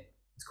in it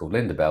is called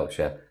Linda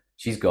Belcher.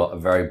 She's got a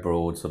very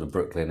broad sort of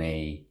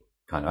Brooklyn-y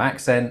kind of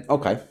accent.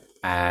 Okay.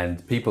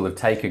 And people have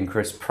taken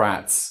Chris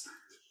Pratt's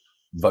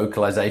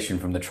vocalization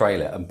from the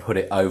trailer and put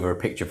it over a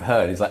picture of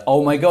her, and it's like,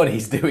 oh my god,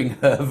 he's doing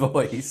her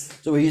voice.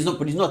 So he's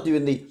not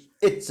doing the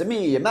 "It's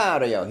me,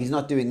 Mario." He's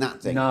not doing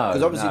that thing. No,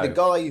 because obviously the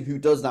guy who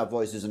does that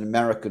voice is an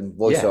American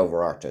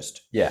voiceover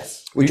artist.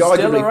 Yes, Which who's arguably,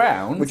 still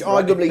around. Which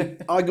right?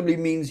 arguably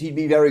means he'd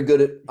be very good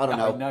at I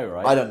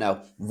don't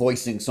know,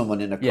 voicing someone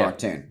in a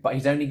cartoon. But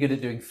he's only good at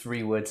doing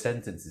 3-word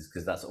sentences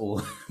because that's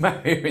all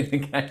Mario in the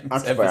game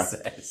ever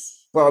says.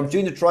 Well, I'm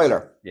doing the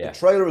trailer. Yeah. The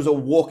trailer is a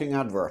walking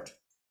advert.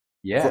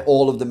 Yeah. For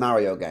all of the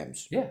Mario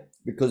games. Yeah.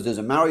 Because there's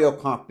a Mario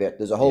Kart bit.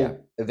 There's a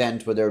whole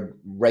event where they're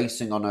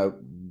racing on a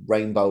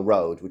rainbow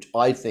road, which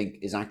I think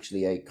is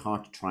actually a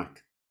kart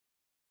track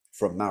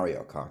from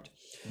Mario Kart.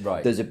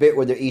 Right. There's a bit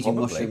where they're eating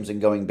mushrooms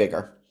and going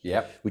bigger.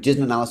 Yep. Which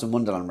isn't an Alice in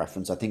Wonderland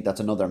reference. I think that's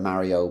another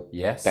Mario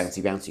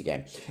bouncy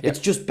game. Yep. It's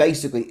just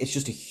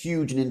a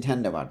huge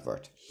Nintendo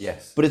advert.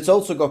 Yes. But it's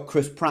also got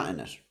Chris Pratt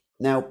in it.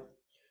 Now,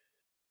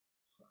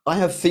 I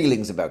have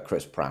feelings about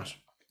Chris Pratt.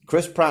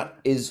 Chris Pratt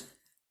is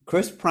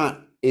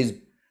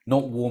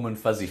not warm and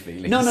fuzzy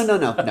feelings. No,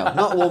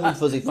 not warm and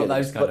fuzzy feelings. Not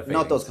those kind of feelings.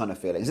 Not those kind of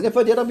feelings. And if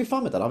I did, I'd be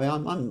fine with that. I mean,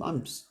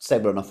 I'm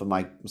stable enough in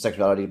my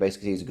sexuality.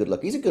 Basically, he's a good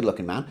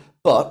looking man,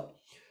 but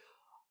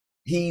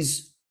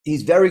he's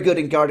very good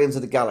in Guardians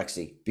of the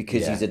Galaxy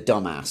because he's a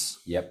dumbass.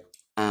 Yep.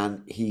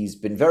 And he's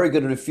been very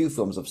good in a few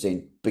films I've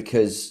seen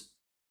because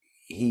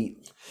he's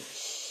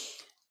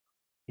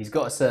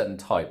got a certain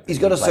type. He's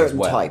got a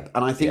certain type,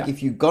 and I think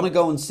if you're gonna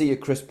go and see a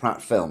Chris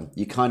Pratt film,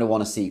 you kind of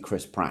want to see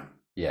Chris Pratt.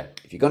 Yeah.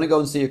 If you're gonna go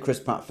and see a Chris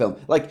Pratt film,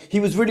 like he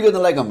was really good in the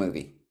Lego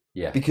Movie.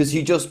 Yeah. Because he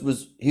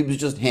was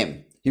just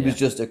him. He was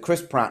just a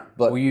Chris Pratt,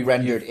 but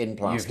rendered in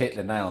plastic. You've hit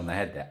the nail on the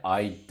head there.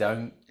 I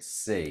don't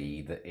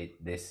see that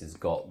this has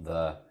got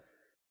the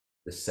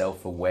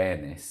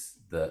self-awareness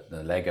that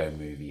the Lego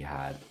Movie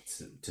had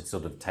to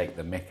sort of take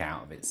the mick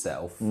out of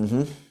itself.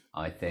 Mm-hmm.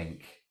 I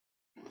think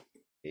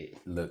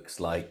it looks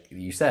like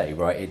you say,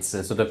 right? It's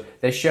a sort of,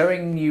 they're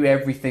showing you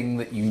everything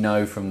that you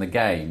know from the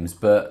games,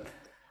 but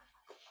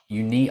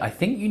I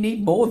think you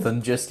need more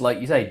than just, like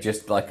you say,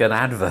 just like an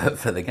advert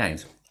for the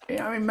games.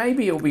 I mean,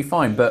 maybe it'll be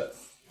fine, but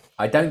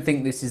I don't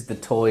think this is the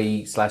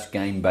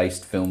toy/game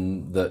based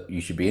film that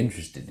you should be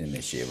interested in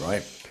this year,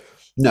 right?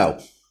 No,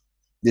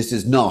 this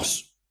is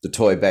not the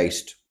toy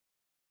based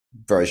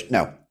version.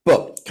 No,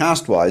 but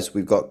cast wise,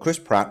 we've got Chris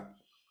Pratt,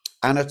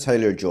 Anna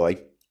Taylor-Joy,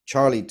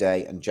 Charlie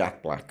Day, and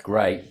Jack Black.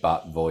 Great,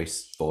 but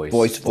voice.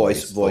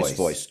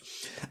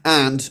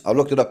 And I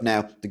looked it up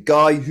now. The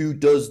guy who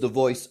does the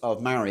voice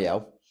of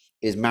Mario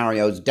is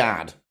Mario's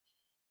dad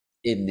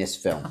in this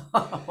film.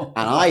 And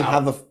I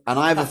have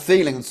a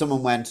feeling that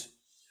someone went,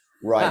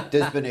 right,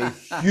 there's been a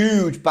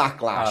huge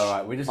backlash. All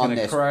right, we're just on going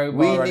to this. crowbar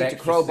We need to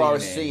crowbar a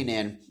scene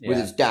in with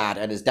his dad,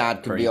 and his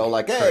dad can be all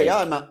like, "Hey,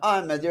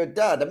 I'm your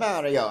dad,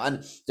 Mario,"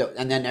 and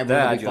then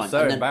everyone will be fine. You're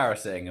so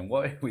embarrassing, and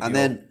what? And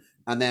then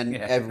and then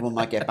everyone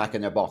might get back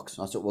in their box.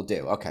 That's what we'll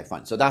do. Okay,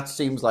 fine. So that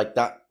seems like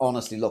that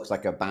honestly looks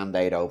like a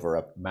Band-Aid over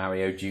a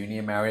Mario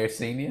Junior, Mario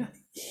Senior.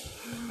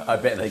 I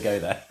bet they go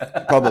there.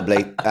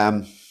 probably.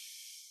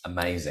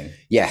 Amazing.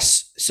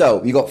 Yes.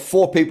 So you got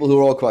 4 people who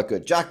are all quite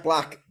good. Jack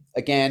Black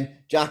again.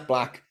 Jack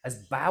Black as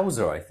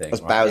Bowser, I think.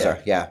 As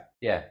Bowser, yeah.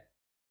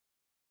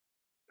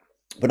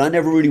 But I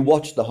never really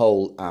watched the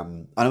whole.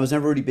 And I was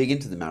never really big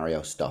into the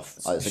Mario stuff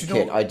as a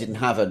kid. I didn't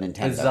have a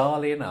Nintendo.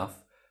 Bizarrely enough,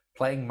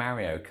 playing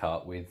Mario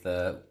Kart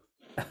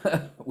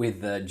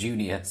with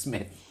Junior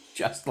Smith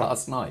just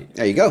last night.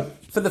 There you go.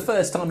 For the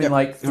first time in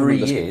like 3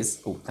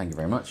 years. Oh, thank you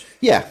very much.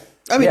 Yeah.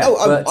 I mean,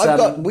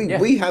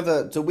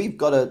 we've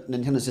got a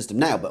Nintendo system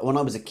now, but when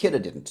I was a kid, I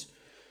didn't.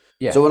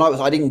 Yeah. So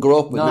I didn't grow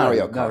up with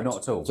Mario Kart. No, not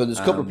at all. So there's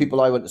a couple of people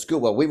I went to school.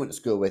 Well, we went to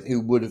school with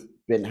who would have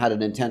had a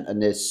Nintendo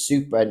and a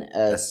Super and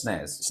a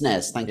SNES.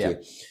 SNES, thank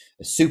you,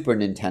 a Super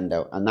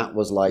Nintendo, and that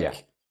was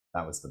like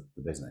that was the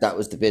business. That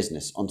was the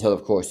business until,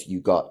 of course,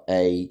 you got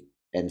a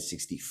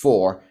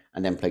N64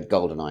 and then played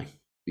GoldenEye.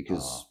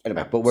 Because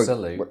anyway, but we're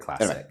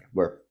classic. Anyway,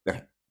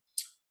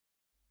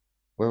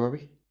 where were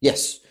we?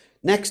 Yes.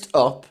 Next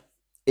up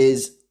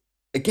is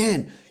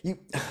again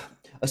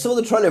I saw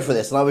the trailer for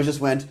this and I was just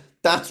went,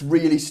 that's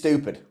really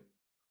stupid.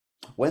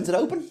 When's it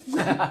open?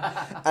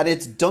 And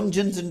it's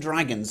Dungeons and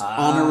Dragons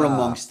Honor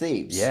Amongst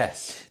Thieves.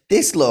 Yes.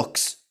 This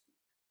looks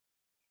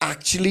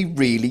actually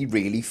really,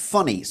 really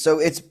funny. So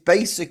it's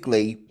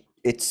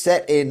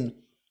set in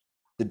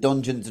the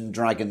Dungeons and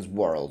Dragons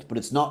world, but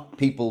it's not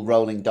people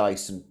rolling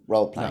dice and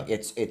role playing.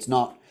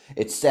 No.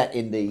 It's set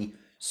in the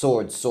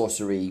sword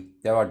sorcery.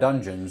 There are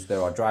dungeons,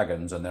 there are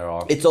dragons, and there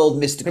are it's all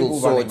mystical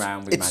people swords. Running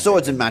around with it's magic.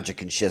 Swords and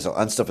magic and shizzle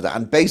and stuff like that.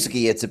 And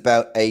basically it's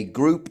about a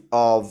group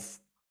of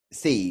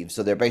thieves.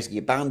 So they're basically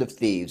a band of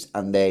thieves,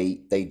 and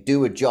they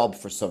do a job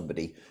for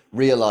somebody,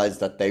 realize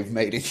that they've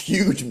made a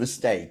huge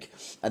mistake,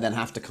 and then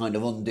have to kind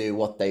of undo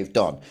what they've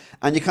done.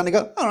 And you kind of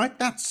go, all right,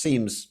 that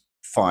seems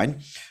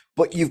fine.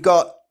 But you've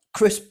got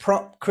Chris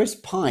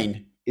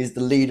Pine is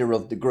the leader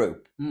of the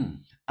group.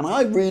 And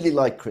I really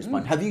like Chris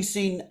Pine. Have you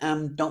seen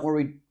Don't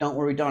Worry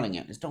Darling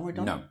yet? Is Don't Worry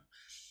Darling? No.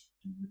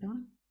 Don't Worry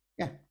Darling?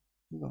 Yeah.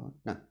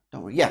 No,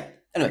 Don't Worry. Yeah.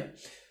 Anyway,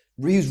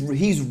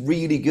 he's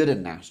really good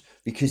in that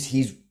because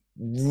he's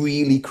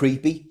really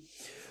creepy.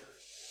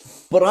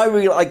 But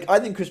I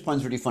think Chris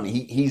Pine's really funny.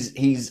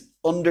 He's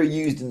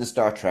underused in the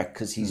Star Trek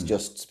because he's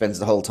just spends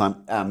the whole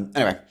time.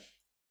 Anyway,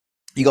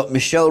 you got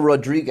Michelle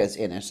Rodriguez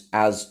in it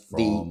as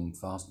from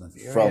Fast and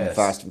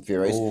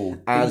Furious.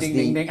 Ooh, as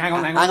ding. Hang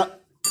on.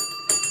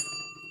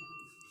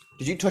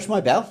 Did you touch my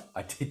bell?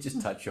 I did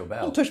just touch your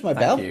bell. Don't touch my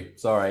bell. Thank you.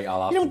 Sorry,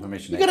 I'll ask for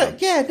permission.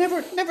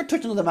 Never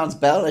touch another man's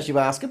bell unless you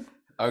ask him.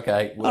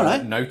 Okay, well, all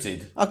right.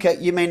 Noted. Okay,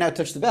 you may now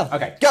touch the bell.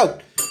 Okay, go.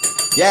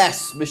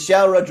 Yes,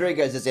 Michelle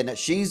Rodriguez is in it.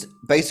 She's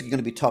basically going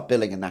to be top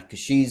billing in that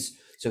because he's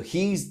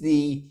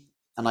the,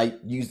 and I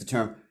use the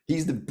term,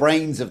 he's the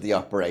brains of the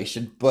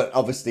operation, but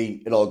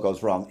obviously it all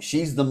goes wrong.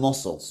 She's the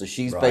muscle, so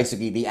she's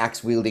basically the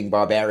axe-wielding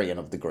barbarian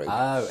of the group.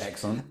 Oh,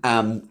 excellent.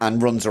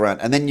 And runs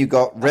around. And then you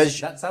got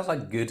That sounds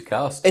like good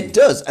casting. It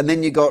does. And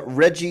then you got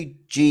Reggie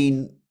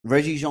Jean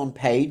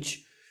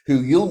Page, who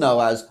you'll know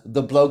as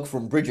the bloke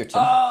from Bridgerton.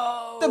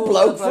 Oh, the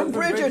bloke from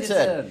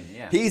Bridgerton.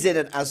 Yeah. He's in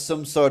it as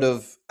some sort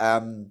of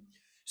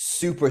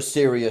super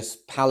serious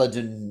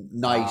paladin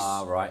knight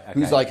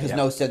who's like has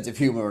no sense of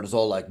humor and is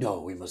all like,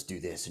 no, we must do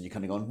this, and you're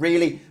kind of going,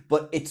 really?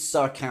 But it's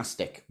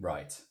sarcastic,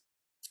 right?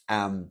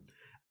 And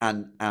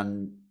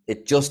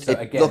it just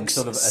again, looks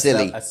sort of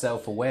silly. A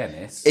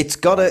self-awareness. It's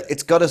got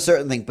a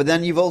certain thing, but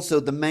then you've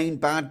also the main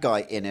bad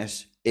guy in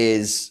it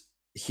is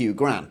Hugh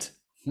Grant,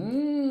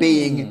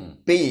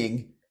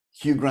 being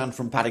Hugh Grant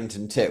from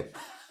Paddington 2.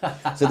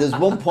 So there's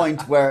one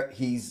point where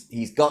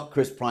he's got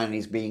Chris Pine and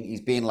he's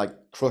being like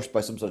crushed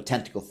by some sort of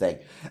tentacle thing,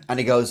 and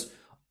he goes,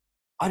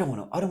 I don't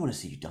want to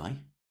see you die,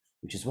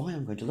 which is why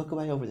I'm going to look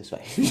away over this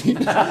way.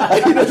 And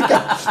I'm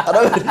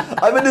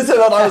in this and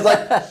I was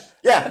like,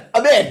 yeah,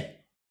 I'm in,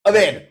 I'm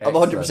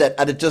 100%,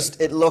 and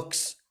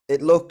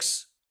it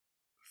looks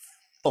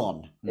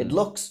fun. It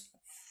looks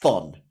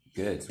fun.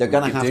 Good. They're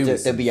gonna have to.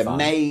 There'll be a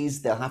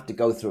maze. They'll have to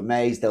go through a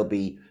maze. There'll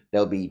be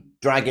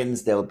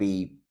dragons. There'll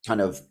be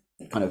kind of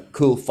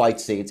cool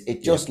fight scenes.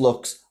 It just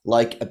looks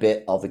like a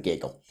bit of a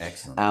giggle.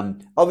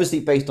 Excellent.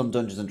 Obviously based on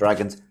Dungeons and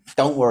Dragons.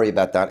 Don't worry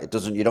about that.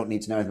 You don't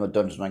need to know anything about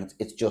Dungeons and Dragons.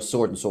 It's just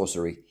sword and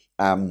sorcery.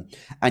 And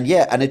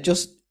it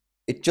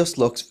just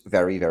looks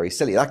very, very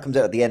silly. That comes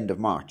out at the end of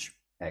March.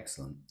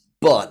 Excellent.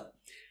 But,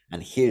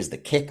 and here's the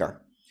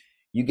kicker,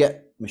 you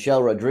get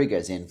Michelle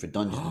Rodriguez in for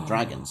Dungeons and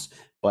Dragons,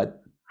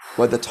 but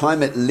by the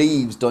time it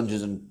leaves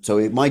Dungeons and so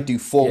it might do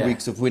 4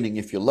 weeks of winning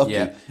if you're lucky,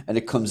 and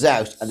it comes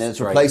out and then it's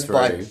replaced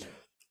by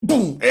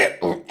boom,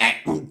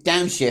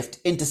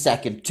 downshift into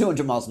second,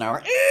 200 miles an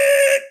hour.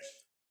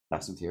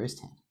 Fast and Furious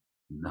 10.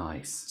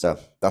 Nice. So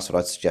that's what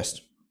I'd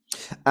suggest.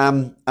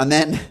 And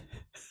then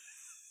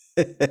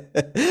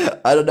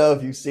I don't know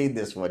if you've seen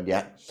this one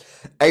yet.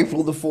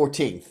 April the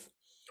 14th,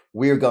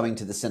 we're going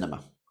to the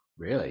cinema.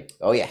 Really?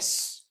 Oh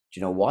yes. Do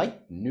you know why?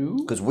 No.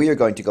 Because we are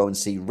going to go and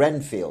see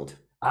Renfield,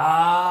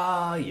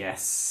 Ah,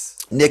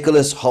 yes.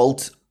 Nicholas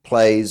Hoult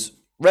plays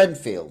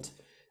Renfield.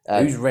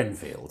 Who's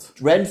Renfield?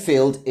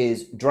 Renfield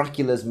is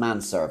Dracula's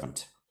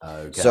manservant.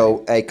 Okay.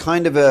 So a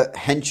kind of a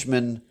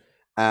henchman.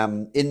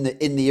 In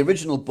the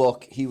original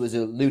book, he was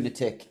a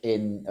lunatic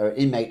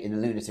inmate in a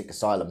lunatic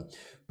asylum,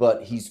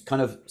 but he's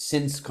kind of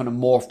since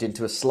morphed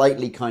into a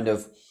slightly kind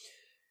of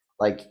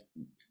like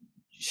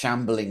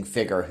shambling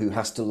figure who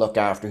has to look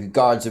after, who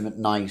guards him at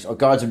night or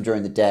guards him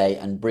during the day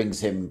and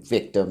brings him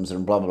victims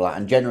and blah blah blah,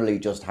 and generally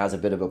just has a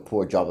bit of a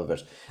poor job of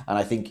it. And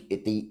I think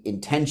the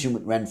intention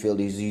with Renfield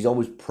is he's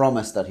always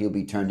promised that he'll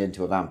be turned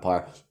into a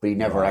vampire, but he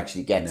never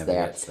actually gets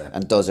there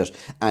and does it.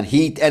 And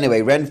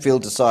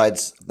Renfield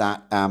decides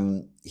that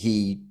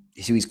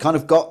he's kind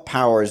of got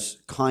powers,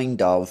 kind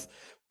of,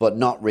 but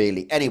not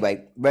really.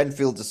 Anyway,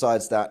 Renfield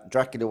decides that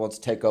Dracula wants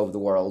to take over the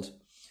world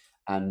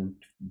and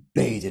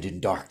bathe it in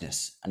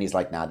darkness. And he's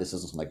like, nah, this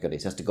doesn't sound like good. He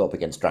has to go up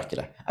against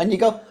Dracula. And you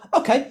go,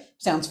 okay,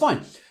 sounds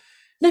fine.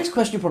 Next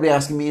question you're probably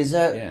asking me is,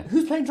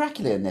 who's playing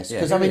Dracula in this?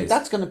 Because,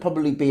 that's going to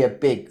probably be a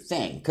big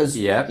thing. Because,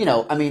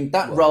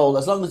 that role,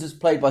 as long as it's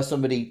played by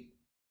somebody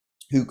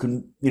who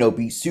can,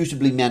 be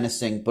suitably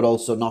menacing, but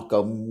also not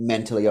go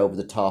mentally over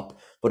the top,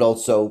 but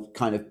also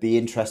kind of be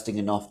interesting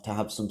enough to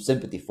have some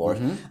sympathy for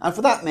it. And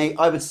for that, mate,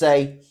 I would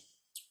say,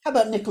 how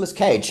about Nicolas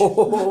Cage?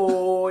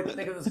 Oh, it's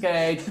Nicolas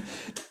Cage.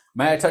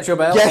 May I touch your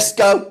bell? Yes,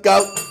 go.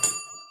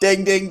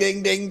 Ding, ding,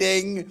 ding, ding,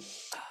 ding.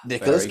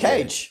 Nicolas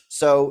Cage. Good.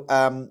 So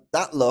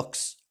that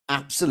looks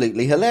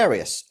absolutely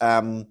hilarious.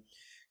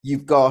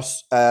 You've got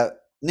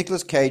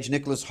Nicolas Cage,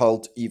 Nicholas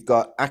Hoult. You've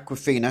got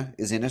Awkwafina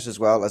is in it as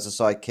well as a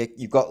sidekick.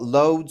 You've got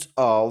loads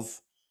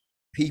of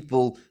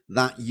people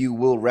that you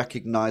will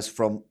recognize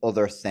from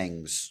other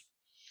things.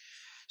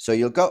 So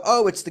you'll go,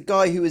 oh, it's the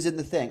guy who is in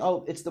the thing.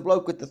 Oh, it's the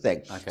bloke with the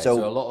thing. Okay,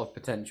 so a lot of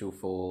potential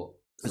for...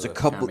 There's a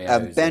couple.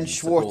 Ben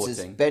Schwartz is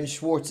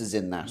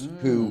in that.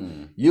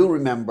 Who you'll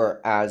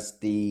remember as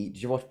Did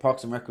you watch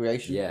Parks and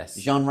Recreation? Yes.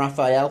 Jean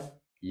Raphael.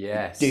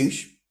 Yes.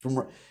 Douche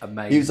from.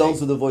 Amazing. He was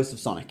also the voice of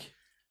Sonic.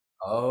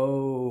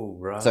 Oh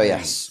right. So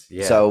yes.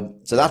 Yeah. So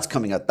that's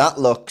coming out. That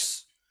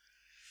looks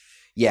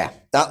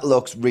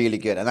really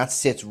good, and that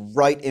sits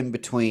right in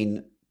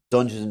between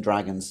Dungeons and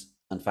Dragons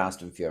and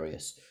Fast and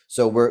Furious.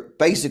 So we're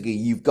basically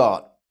you've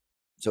got.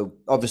 So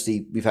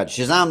obviously we've had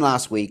Shazam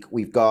last week.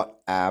 We've got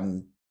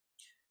John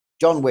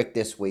Wick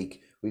this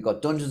week. We've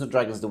got Dungeons and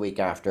Dragons the week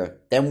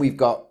after. Then we've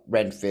got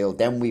Renfield.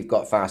 Then we've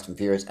got Fast and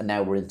Furious, and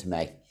now we're into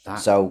May.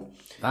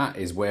 That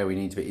is where we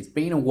need to be. It's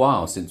been a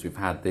while since we've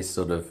had this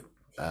sort of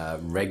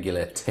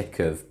regular tick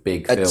of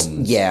big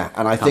films. Yeah,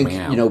 and I think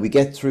we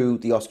get through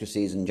the Oscar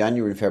season.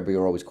 January and February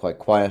are always quite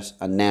quiet,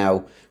 and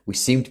now we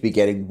seem to be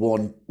getting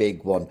one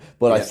big one.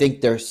 But I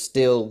think there's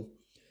still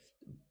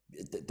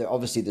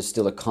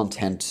a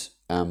content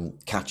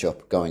catch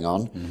up going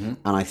on,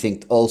 and I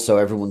think also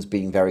everyone's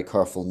being very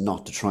careful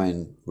not to try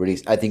and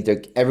release. I think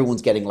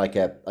everyone's getting like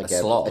a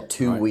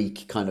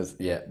 2-week kind of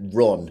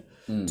run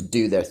to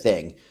do their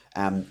thing,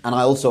 and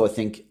I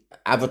think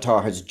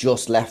Avatar has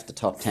just left the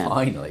top 10.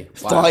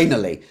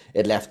 Finally,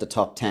 it left the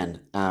top 10.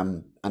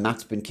 And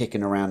that's been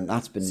kicking around.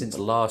 That's been since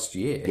last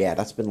year. Yeah,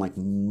 that's been like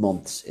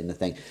months in the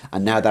thing.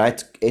 And now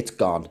that it's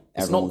gone,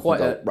 it's not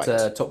quite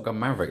at Top Gun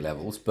Maverick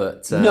levels,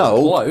 but no,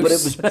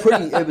 close. But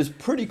it was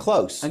pretty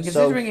close. And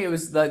considering it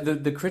was like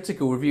the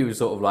critical review was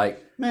sort of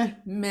like meh.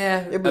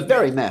 It was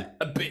very meh.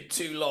 A bit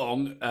too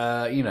long.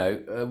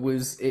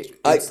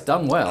 It's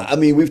done well. I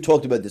mean, we've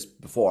talked about this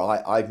before.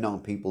 I've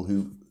known people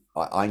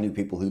I knew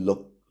people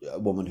who a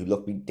woman who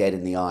looked me dead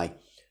in the eye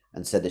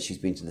and said that she's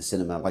been to the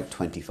cinema like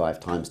 25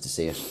 times to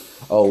see it.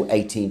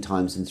 18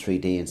 times in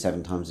 3D and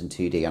 7 times in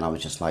 2D. And I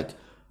was just like,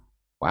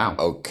 wow,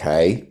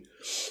 okay.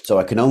 So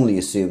I can only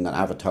assume that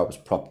Avatar was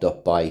propped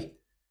up by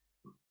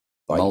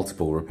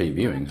multiple repeat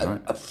viewings,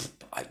 right?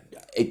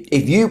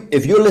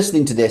 If you're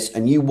listening to this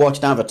and you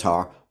watched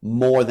Avatar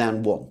more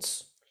than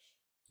once,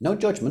 no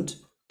judgment,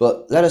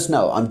 but let us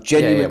know. I'm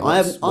genuine.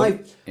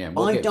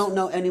 I don't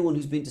know anyone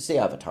who's been to see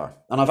Avatar,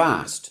 and I've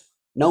asked.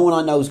 No one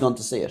I know has gone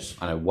to see it.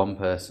 I know one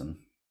person.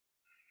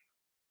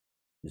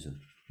 Is it?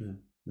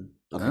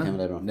 Nothing came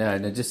later on. No,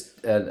 just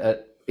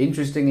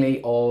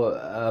interestingly, or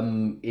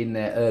in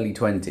their early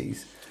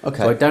 20s. Okay.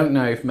 So I don't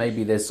know if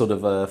maybe there's sort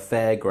of a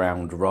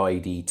fairground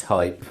ridey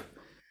type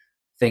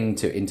thing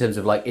to, in terms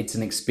of like it's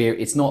an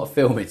experience. It's not a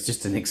film; it's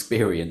just an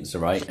experience,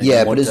 right? And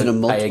yeah, but is it a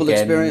multiple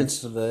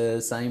experience? For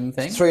the same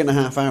thing.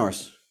 3.5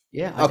 hours.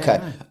 Yeah.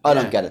 I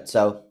don't get it.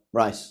 So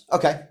right.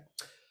 Okay.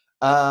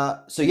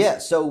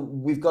 So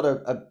we've got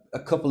a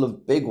couple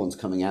of big ones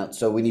coming out.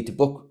 So we need to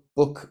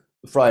book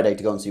Friday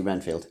to go and see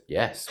Renfield.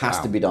 Yes. Has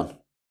to be done.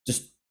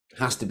 Just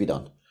has to be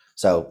done.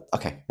 So,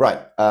 okay. Right.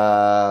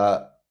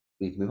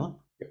 We can move on.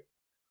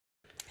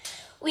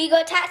 We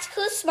got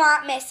tactical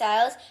smart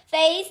missiles,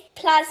 phased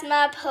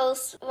plasma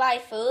pulse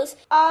rifles,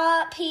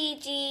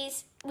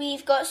 RPGs.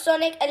 We've got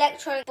sonic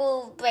electronic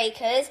ball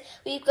breakers.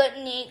 We've got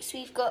nukes.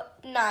 We've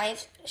got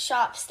knives,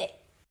 sharp stick.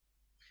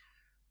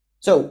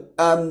 So,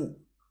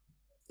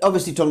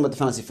 obviously talking about the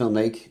Fantasy Film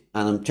League,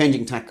 and I'm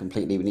changing tack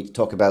completely. We need to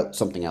talk about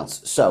something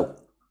else. So,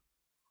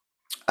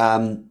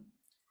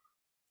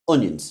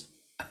 Onions.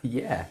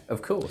 Yeah,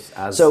 of course.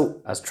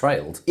 As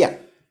trailed. Yeah.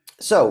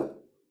 So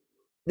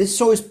this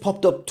story's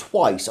popped up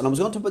twice, and I was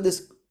going to talk about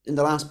this in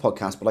the last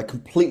podcast, but I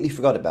completely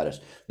forgot about it.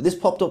 But this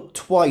popped up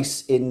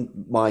twice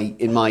in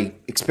my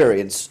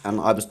experience, and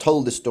I was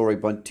told this story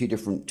by two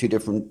different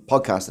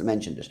podcasts that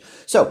mentioned it.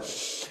 So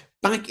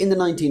back in the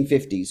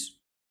 1950s.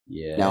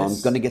 Yes. Now I'm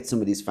going to get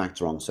some of these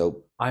facts wrong,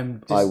 so I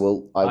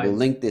will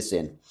link this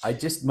in.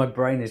 My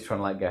brain is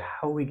trying to go,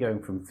 how are we going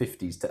from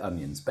 50s to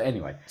onions? But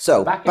anyway,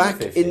 so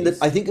back in the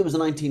I think it was the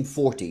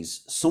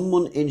 1940s,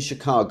 someone in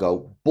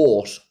Chicago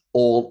bought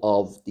all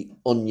of the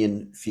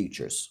onion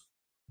futures.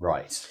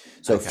 Right.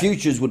 So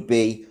futures would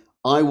be,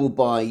 I will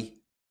buy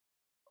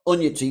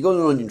onion. So you go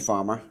to an onion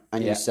farmer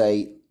and you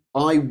say,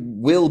 I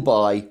will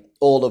buy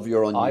all of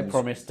your onions. I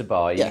promise to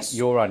buy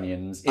your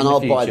onions in and the I'll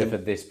future buy them for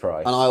this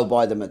price. And I'll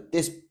buy them at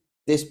this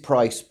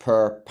price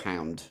per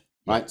pound,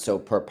 right? So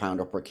per pound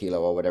or per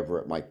kilo or whatever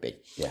it might be.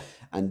 Yeah.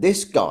 And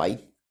this guy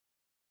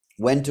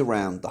went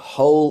around the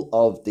whole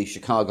of the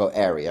Chicago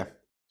area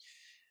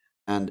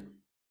and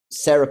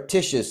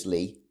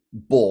surreptitiously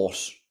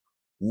bought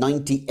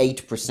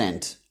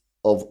 98%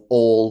 of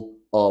all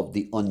of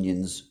the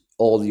onions,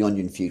 all the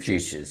onion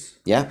futures.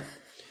 Yeah.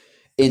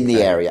 In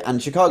the area.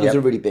 And Chicago's a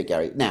really big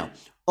area. Now,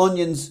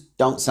 onions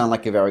don't sound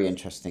like a very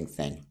interesting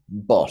thing,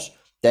 but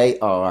they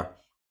are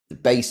the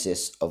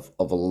basis of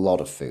a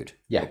lot of food.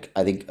 Yeah. Like,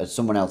 I think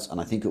someone else,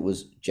 and I think it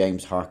was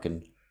James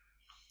Harkin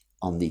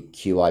on the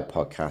QI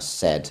podcast,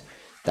 said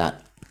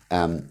that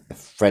a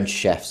French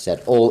chef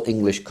said all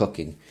English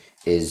cooking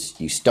is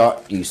you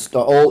start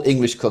all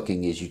English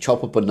cooking is you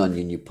chop up an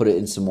onion, you put it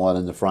in some oil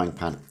in the frying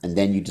pan, and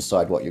then you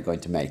decide what you're going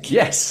to make.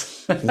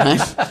 Yes.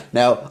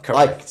 Now,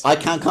 correct. I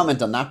can't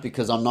comment on that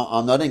because I'm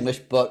not English,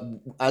 but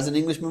as an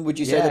Englishman, would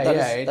you say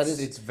that is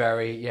it's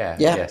very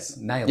yes,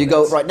 nailed you it.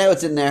 go right now,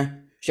 it's in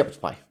there, shepherd's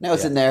pie, now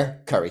it's in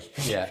there, curry,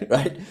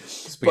 right,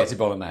 spaghetti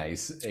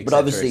bolognese, et but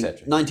obviously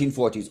et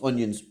 1940s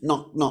onions,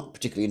 not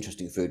particularly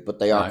interesting food, but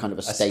they are kind of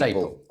a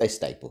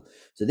staple.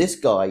 So this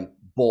guy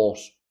bought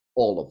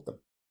all of them.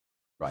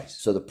 Right.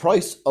 So the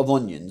price of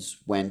onions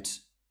went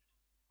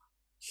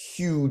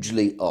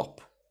hugely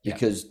up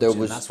because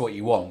that's what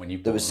you want when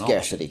you there was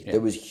scarcity. There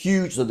was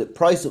huge, so the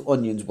price of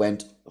onions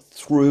went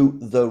through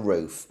the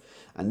roof,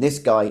 and this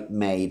guy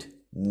made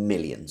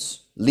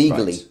millions.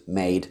 Legally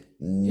made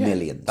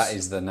millions. That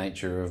is the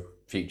nature of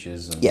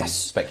futures and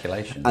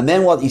speculation. And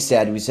then what he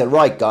said,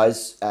 right,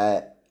 guys,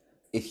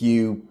 if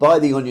you buy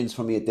the onions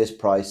from me at this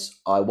price,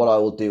 what I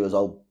will do is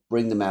I'll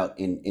bring them out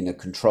in a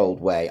controlled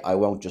way. I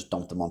won't just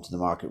dump them onto the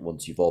market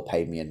once you've all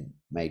paid me and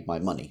made my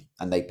money.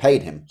 And they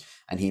paid him,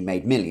 and he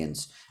made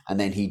millions. And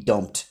then he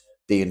dumped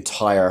the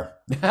entire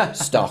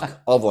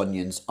stock of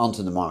onions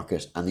onto the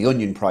market, and the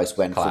onion price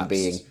went from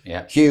being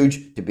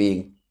huge to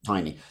being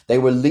tiny. They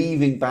were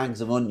leaving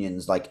bags of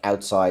onions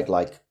outside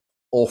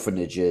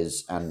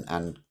orphanages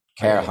and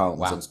care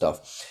homes and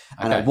stuff.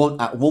 And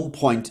at one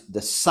point,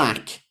 the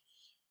sack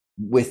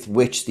with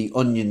which the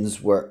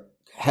onions were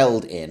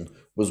held in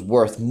was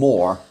worth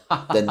more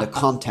than the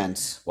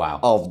contents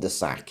of the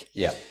sack.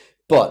 Yeah.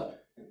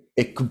 But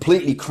it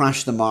completely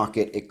crashed the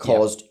market. It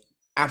caused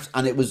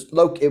and it was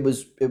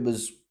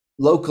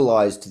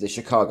localized to the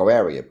Chicago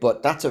area,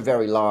 but that's a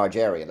very large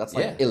area. That's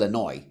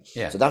Illinois.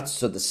 Yeah.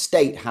 So the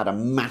state had a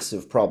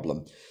massive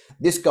problem.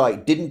 This guy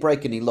didn't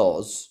break any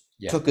laws,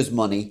 took his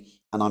money,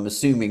 and I'm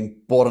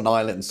assuming bought an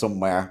island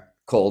somewhere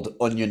called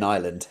Onion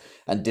Island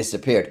and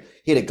disappeared.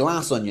 He had a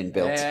glass onion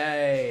built.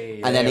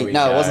 Hey, and then it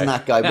wasn't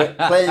that guy, but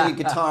playing a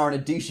guitar in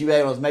a douchey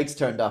way when his mates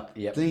turned up.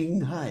 Yep. Bling,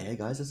 hi, hey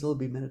guys, let's all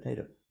be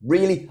meditative.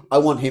 Really? I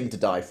want him to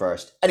die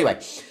first. Anyway,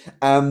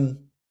 so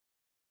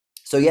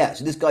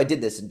this guy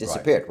did this and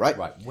disappeared, right?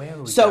 Right. Where are we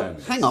going? So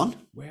hang on.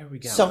 Where are we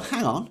going? So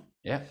hang on.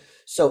 Yeah.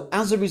 So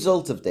as a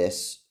result of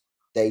this,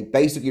 they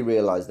basically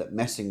realized that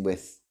messing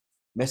with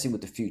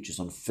the futures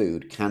on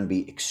food can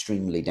be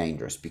extremely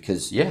dangerous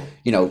because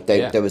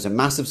there was a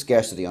massive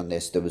scarcity on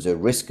this. There was a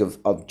risk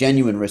of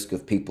genuine risk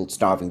of people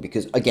starving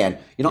because, again,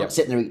 you're not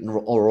sitting there eating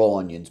raw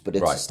onions, but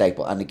it's a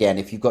staple. And again,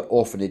 if you've got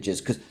orphanages,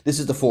 because this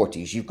is the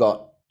 40s, you've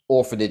got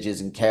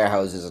orphanages and care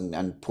houses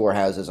and poor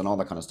houses and all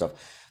that kind of stuff.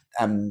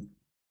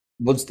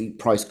 Once the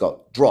price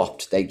got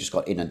dropped, they just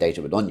got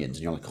inundated with onions,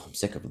 and you're like, oh, I'm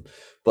sick of them.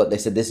 But they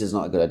said this is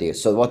not a good idea.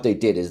 So what they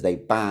did is they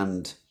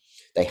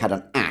had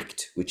an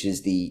act, which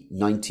is the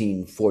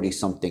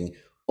 1940-something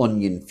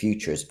Onion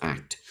Futures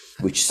Act,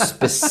 which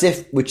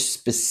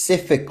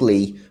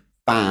specifically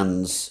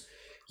bans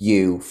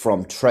you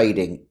from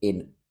trading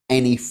in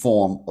any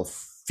form of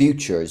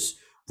futures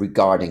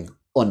regarding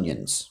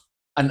onions.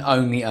 And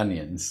only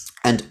onions.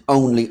 And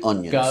only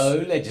onions.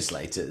 Go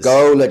legislators.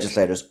 Go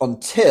legislators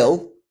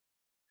until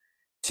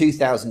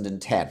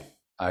 2010.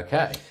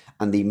 Okay.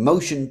 And the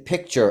Motion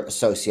Picture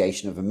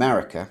Association of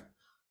America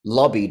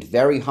lobbied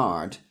very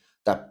hard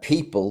that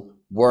people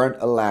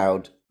weren't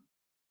allowed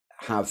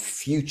have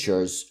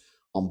futures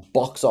on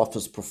box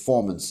office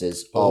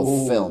performances of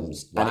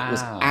films. Wow. And it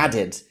was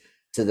added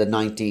to the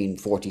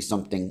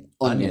 1940-something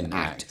Onion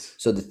Act. Act.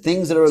 So the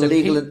things that are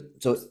illegal,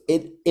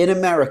 in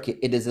America,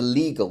 it is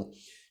illegal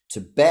to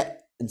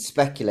bet and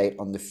speculate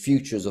on the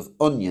futures of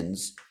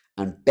onions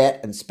and bet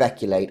and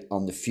speculate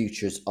on the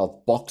futures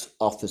of box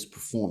office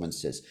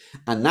performances.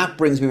 And that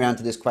brings me around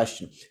to this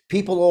question.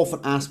 People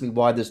often ask me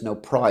why there's no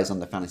prize on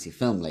the Fantasy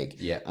Film League.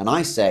 Yeah. And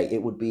I say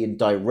it would be in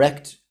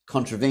direct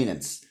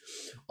contravenance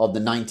of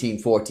the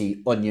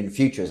 1940 Onion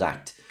Futures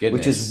Act,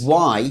 which is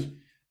why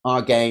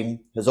our game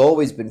has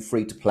always been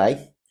free to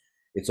play.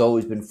 It's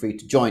always been free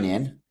to join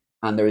in.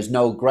 And there is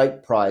no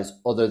great prize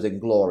other than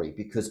glory,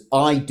 because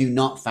I do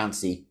not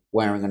fancy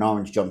wearing an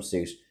orange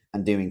jumpsuit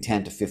and doing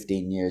 10 to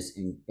 15 years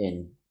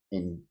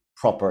in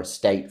proper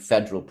state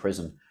federal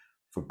prison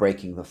for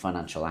breaking the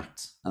financial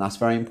acts. And that's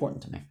very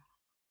important to me.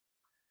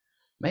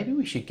 Maybe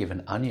we should give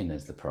an onion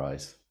as the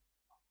prize.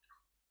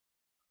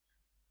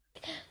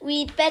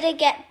 We'd better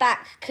get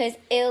back because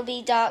it'll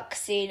be dark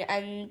soon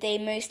and they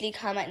mostly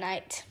come at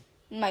night.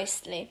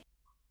 Mostly.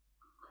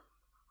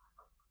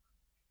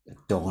 A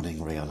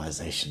dawning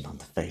realization on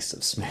the face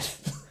of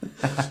Smith.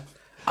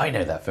 I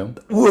know that film.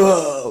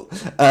 Whoa!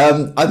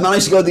 I've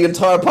managed to go the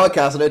entire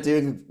podcast without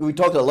doing. We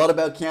talked a lot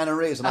about Keanu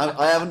Reeves, and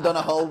I haven't done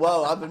a whole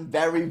whoa. I've been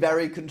very,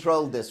 very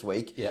controlled this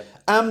week. Yeah.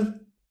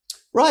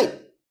 Right.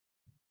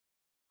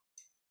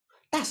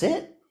 That's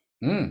it.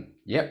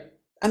 Yep.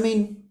 I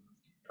mean,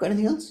 got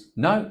anything else?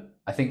 No,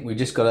 I think we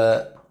just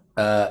got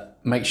to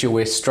make sure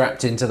we're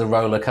strapped into the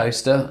roller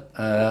coaster.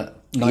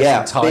 Nice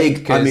and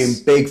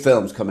tight, big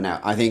films coming out.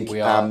 I think we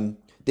are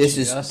this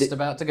just is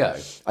about to go.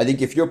 I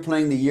think if you're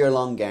playing the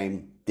year-long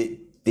game,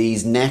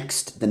 the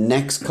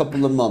next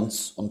couple of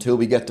months until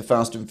we get to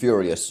Fast and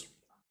Furious,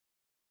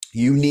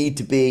 you need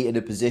to be in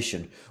a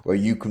position where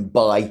you can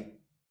buy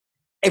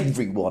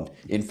everyone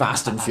in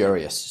Fast and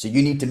Furious. So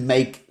you need to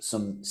make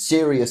some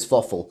serious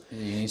fuffle.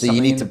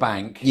 You need to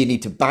bank. You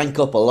need to bank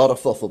up a lot of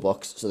fuffle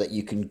bucks so that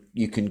you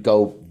can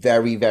go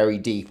very, very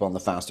deep on the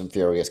Fast and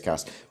Furious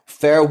cast.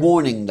 Fair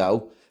warning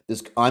though,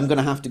 I'm going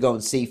to have to go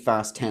and see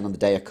Fast 10 on the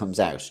day it comes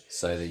out.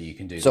 So that you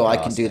can do I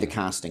can do the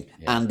casting.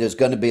 Yeah. And there's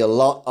going to be a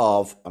lot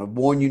of, and I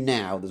warn you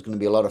now, there's going to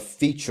be a lot of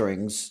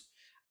featurings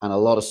and a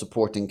lot of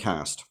supporting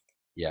cast.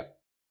 Yeah.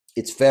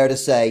 It's fair to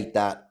say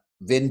that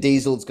Vin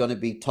Diesel's going to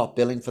be top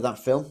billing for that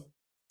film.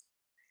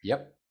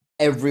 Yep.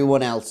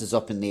 Everyone else is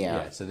up in the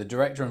air. Yeah, so the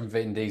director and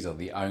Vin Diesel,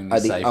 the only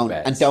safe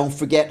bets. And don't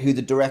forget who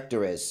the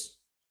director is.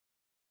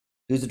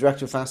 Who's the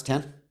director of Fast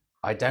 10?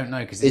 I don't know,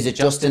 because is it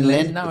Justin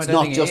Lin? No, it's I don't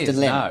not think Justin it is.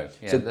 Lin. No,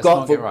 yeah, so that's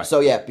not right. So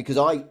yeah, because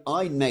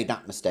I made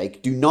that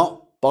mistake. Do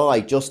not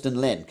buy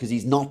Justin Lin because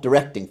he's not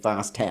directing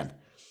Fast 10.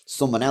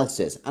 Someone else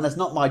is, and it's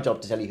not my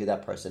job to tell you who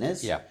that person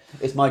is. Yeah,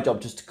 it's my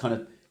job just to kind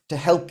of to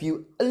help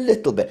you a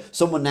little bit.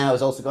 Someone now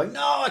is also going,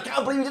 no, I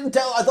can't believe you didn't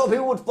tell. I thought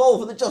people would fall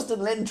for the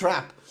Justin Lin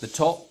trap.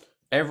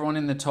 Everyone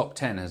in the top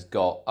 10 has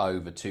got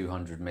over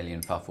 200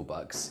 million fuffle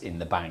bucks in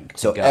the bank.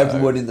 So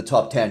everyone in the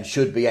top 10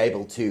 should be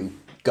able to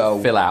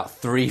go fill out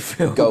 3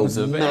 films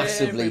of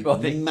massively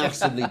everybody.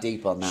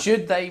 Deep on that.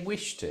 Should they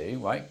wish to,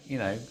 right? You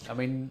know, I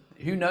mean,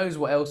 who knows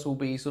what else will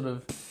be sort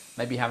of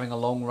maybe having a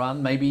long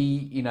run. Maybe,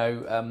 you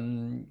know,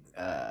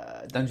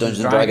 Dungeons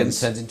and Dragons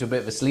turns into a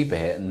bit of a sleeper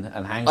hit and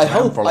hangs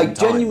around for a long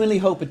time. I genuinely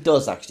hope it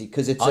does, actually,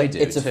 because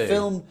it's a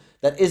film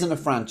that isn't a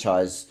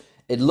franchise.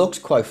 It looks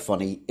quite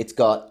funny. It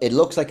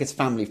looks like it's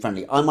family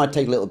friendly. I might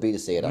take a little B to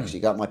see it, actually.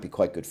 That might be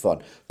quite good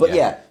fun. But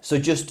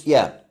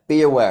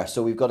be aware.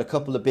 So we've got a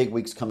couple of big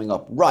weeks coming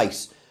up.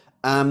 Right.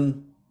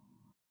 We're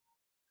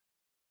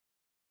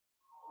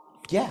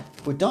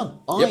done.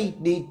 I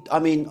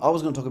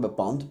was going to talk about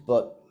Bond,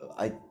 but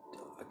I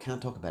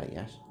can't talk about it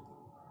yet.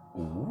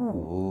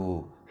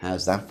 Ooh,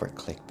 how's that for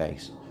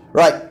clickbait?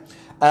 Right.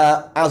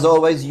 As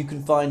always, you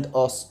can find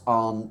us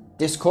on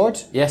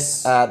Discord.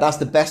 Yes. That's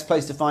the best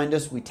place to find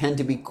us. We tend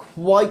to be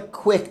quite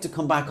quick to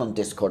come back on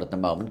Discord at the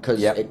moment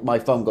because my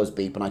phone goes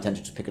beep and I tend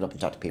to just pick it up and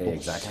chat to people. Yeah,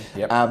 exactly.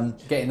 Yep.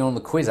 Getting on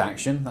the quiz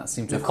action. That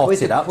seemed to have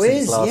hotted up quiz,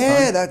 since last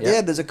time.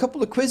 Yeah, there's a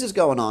couple of quizzes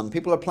going on.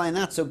 People are playing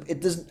that. So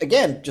it doesn't,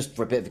 again, just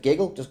for a bit of a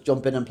giggle, just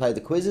jump in and play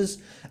the quizzes.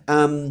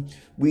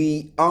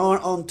 We are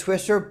on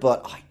Twitter,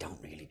 but I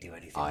don't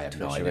I have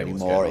no idea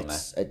anymore.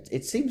 What's going on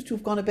it seems to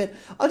have gone a bit.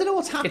 I don't know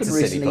what's happened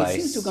recently. It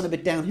seems to have gone a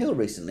bit downhill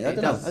recently. I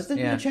don't know. Has there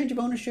been a change of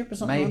ownership or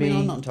something? Maybe. I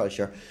mean, I'm not entirely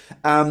sure.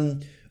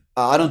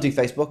 I don't do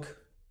Facebook.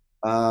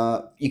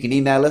 You can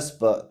email us,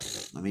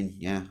 but I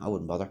mean, I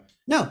wouldn't bother.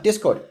 No,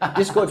 Discord.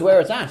 Discord's where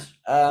it's at.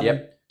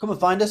 Come and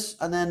find us,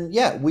 and then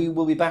we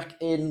will be back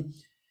in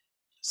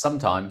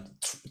sometime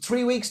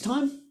 3 weeks'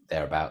 time.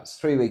 Thereabouts.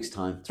 3 weeks'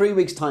 time. 3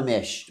 weeks'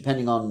 time-ish,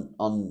 depending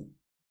on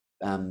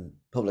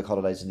public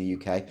holidays in the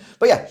UK.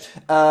 But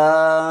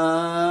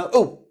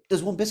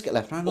there's one biscuit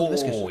left. I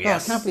biscuit.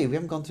 Yes. I can't believe we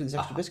haven't gone through these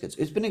extra biscuits.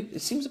 It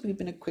seems like it's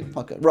been a quick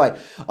podcast. Right.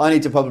 I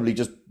need to probably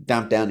just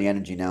damp down the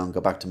energy now and go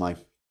back to my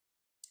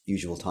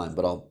usual time,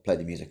 but I'll play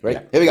the music.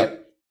 Right? Here we go.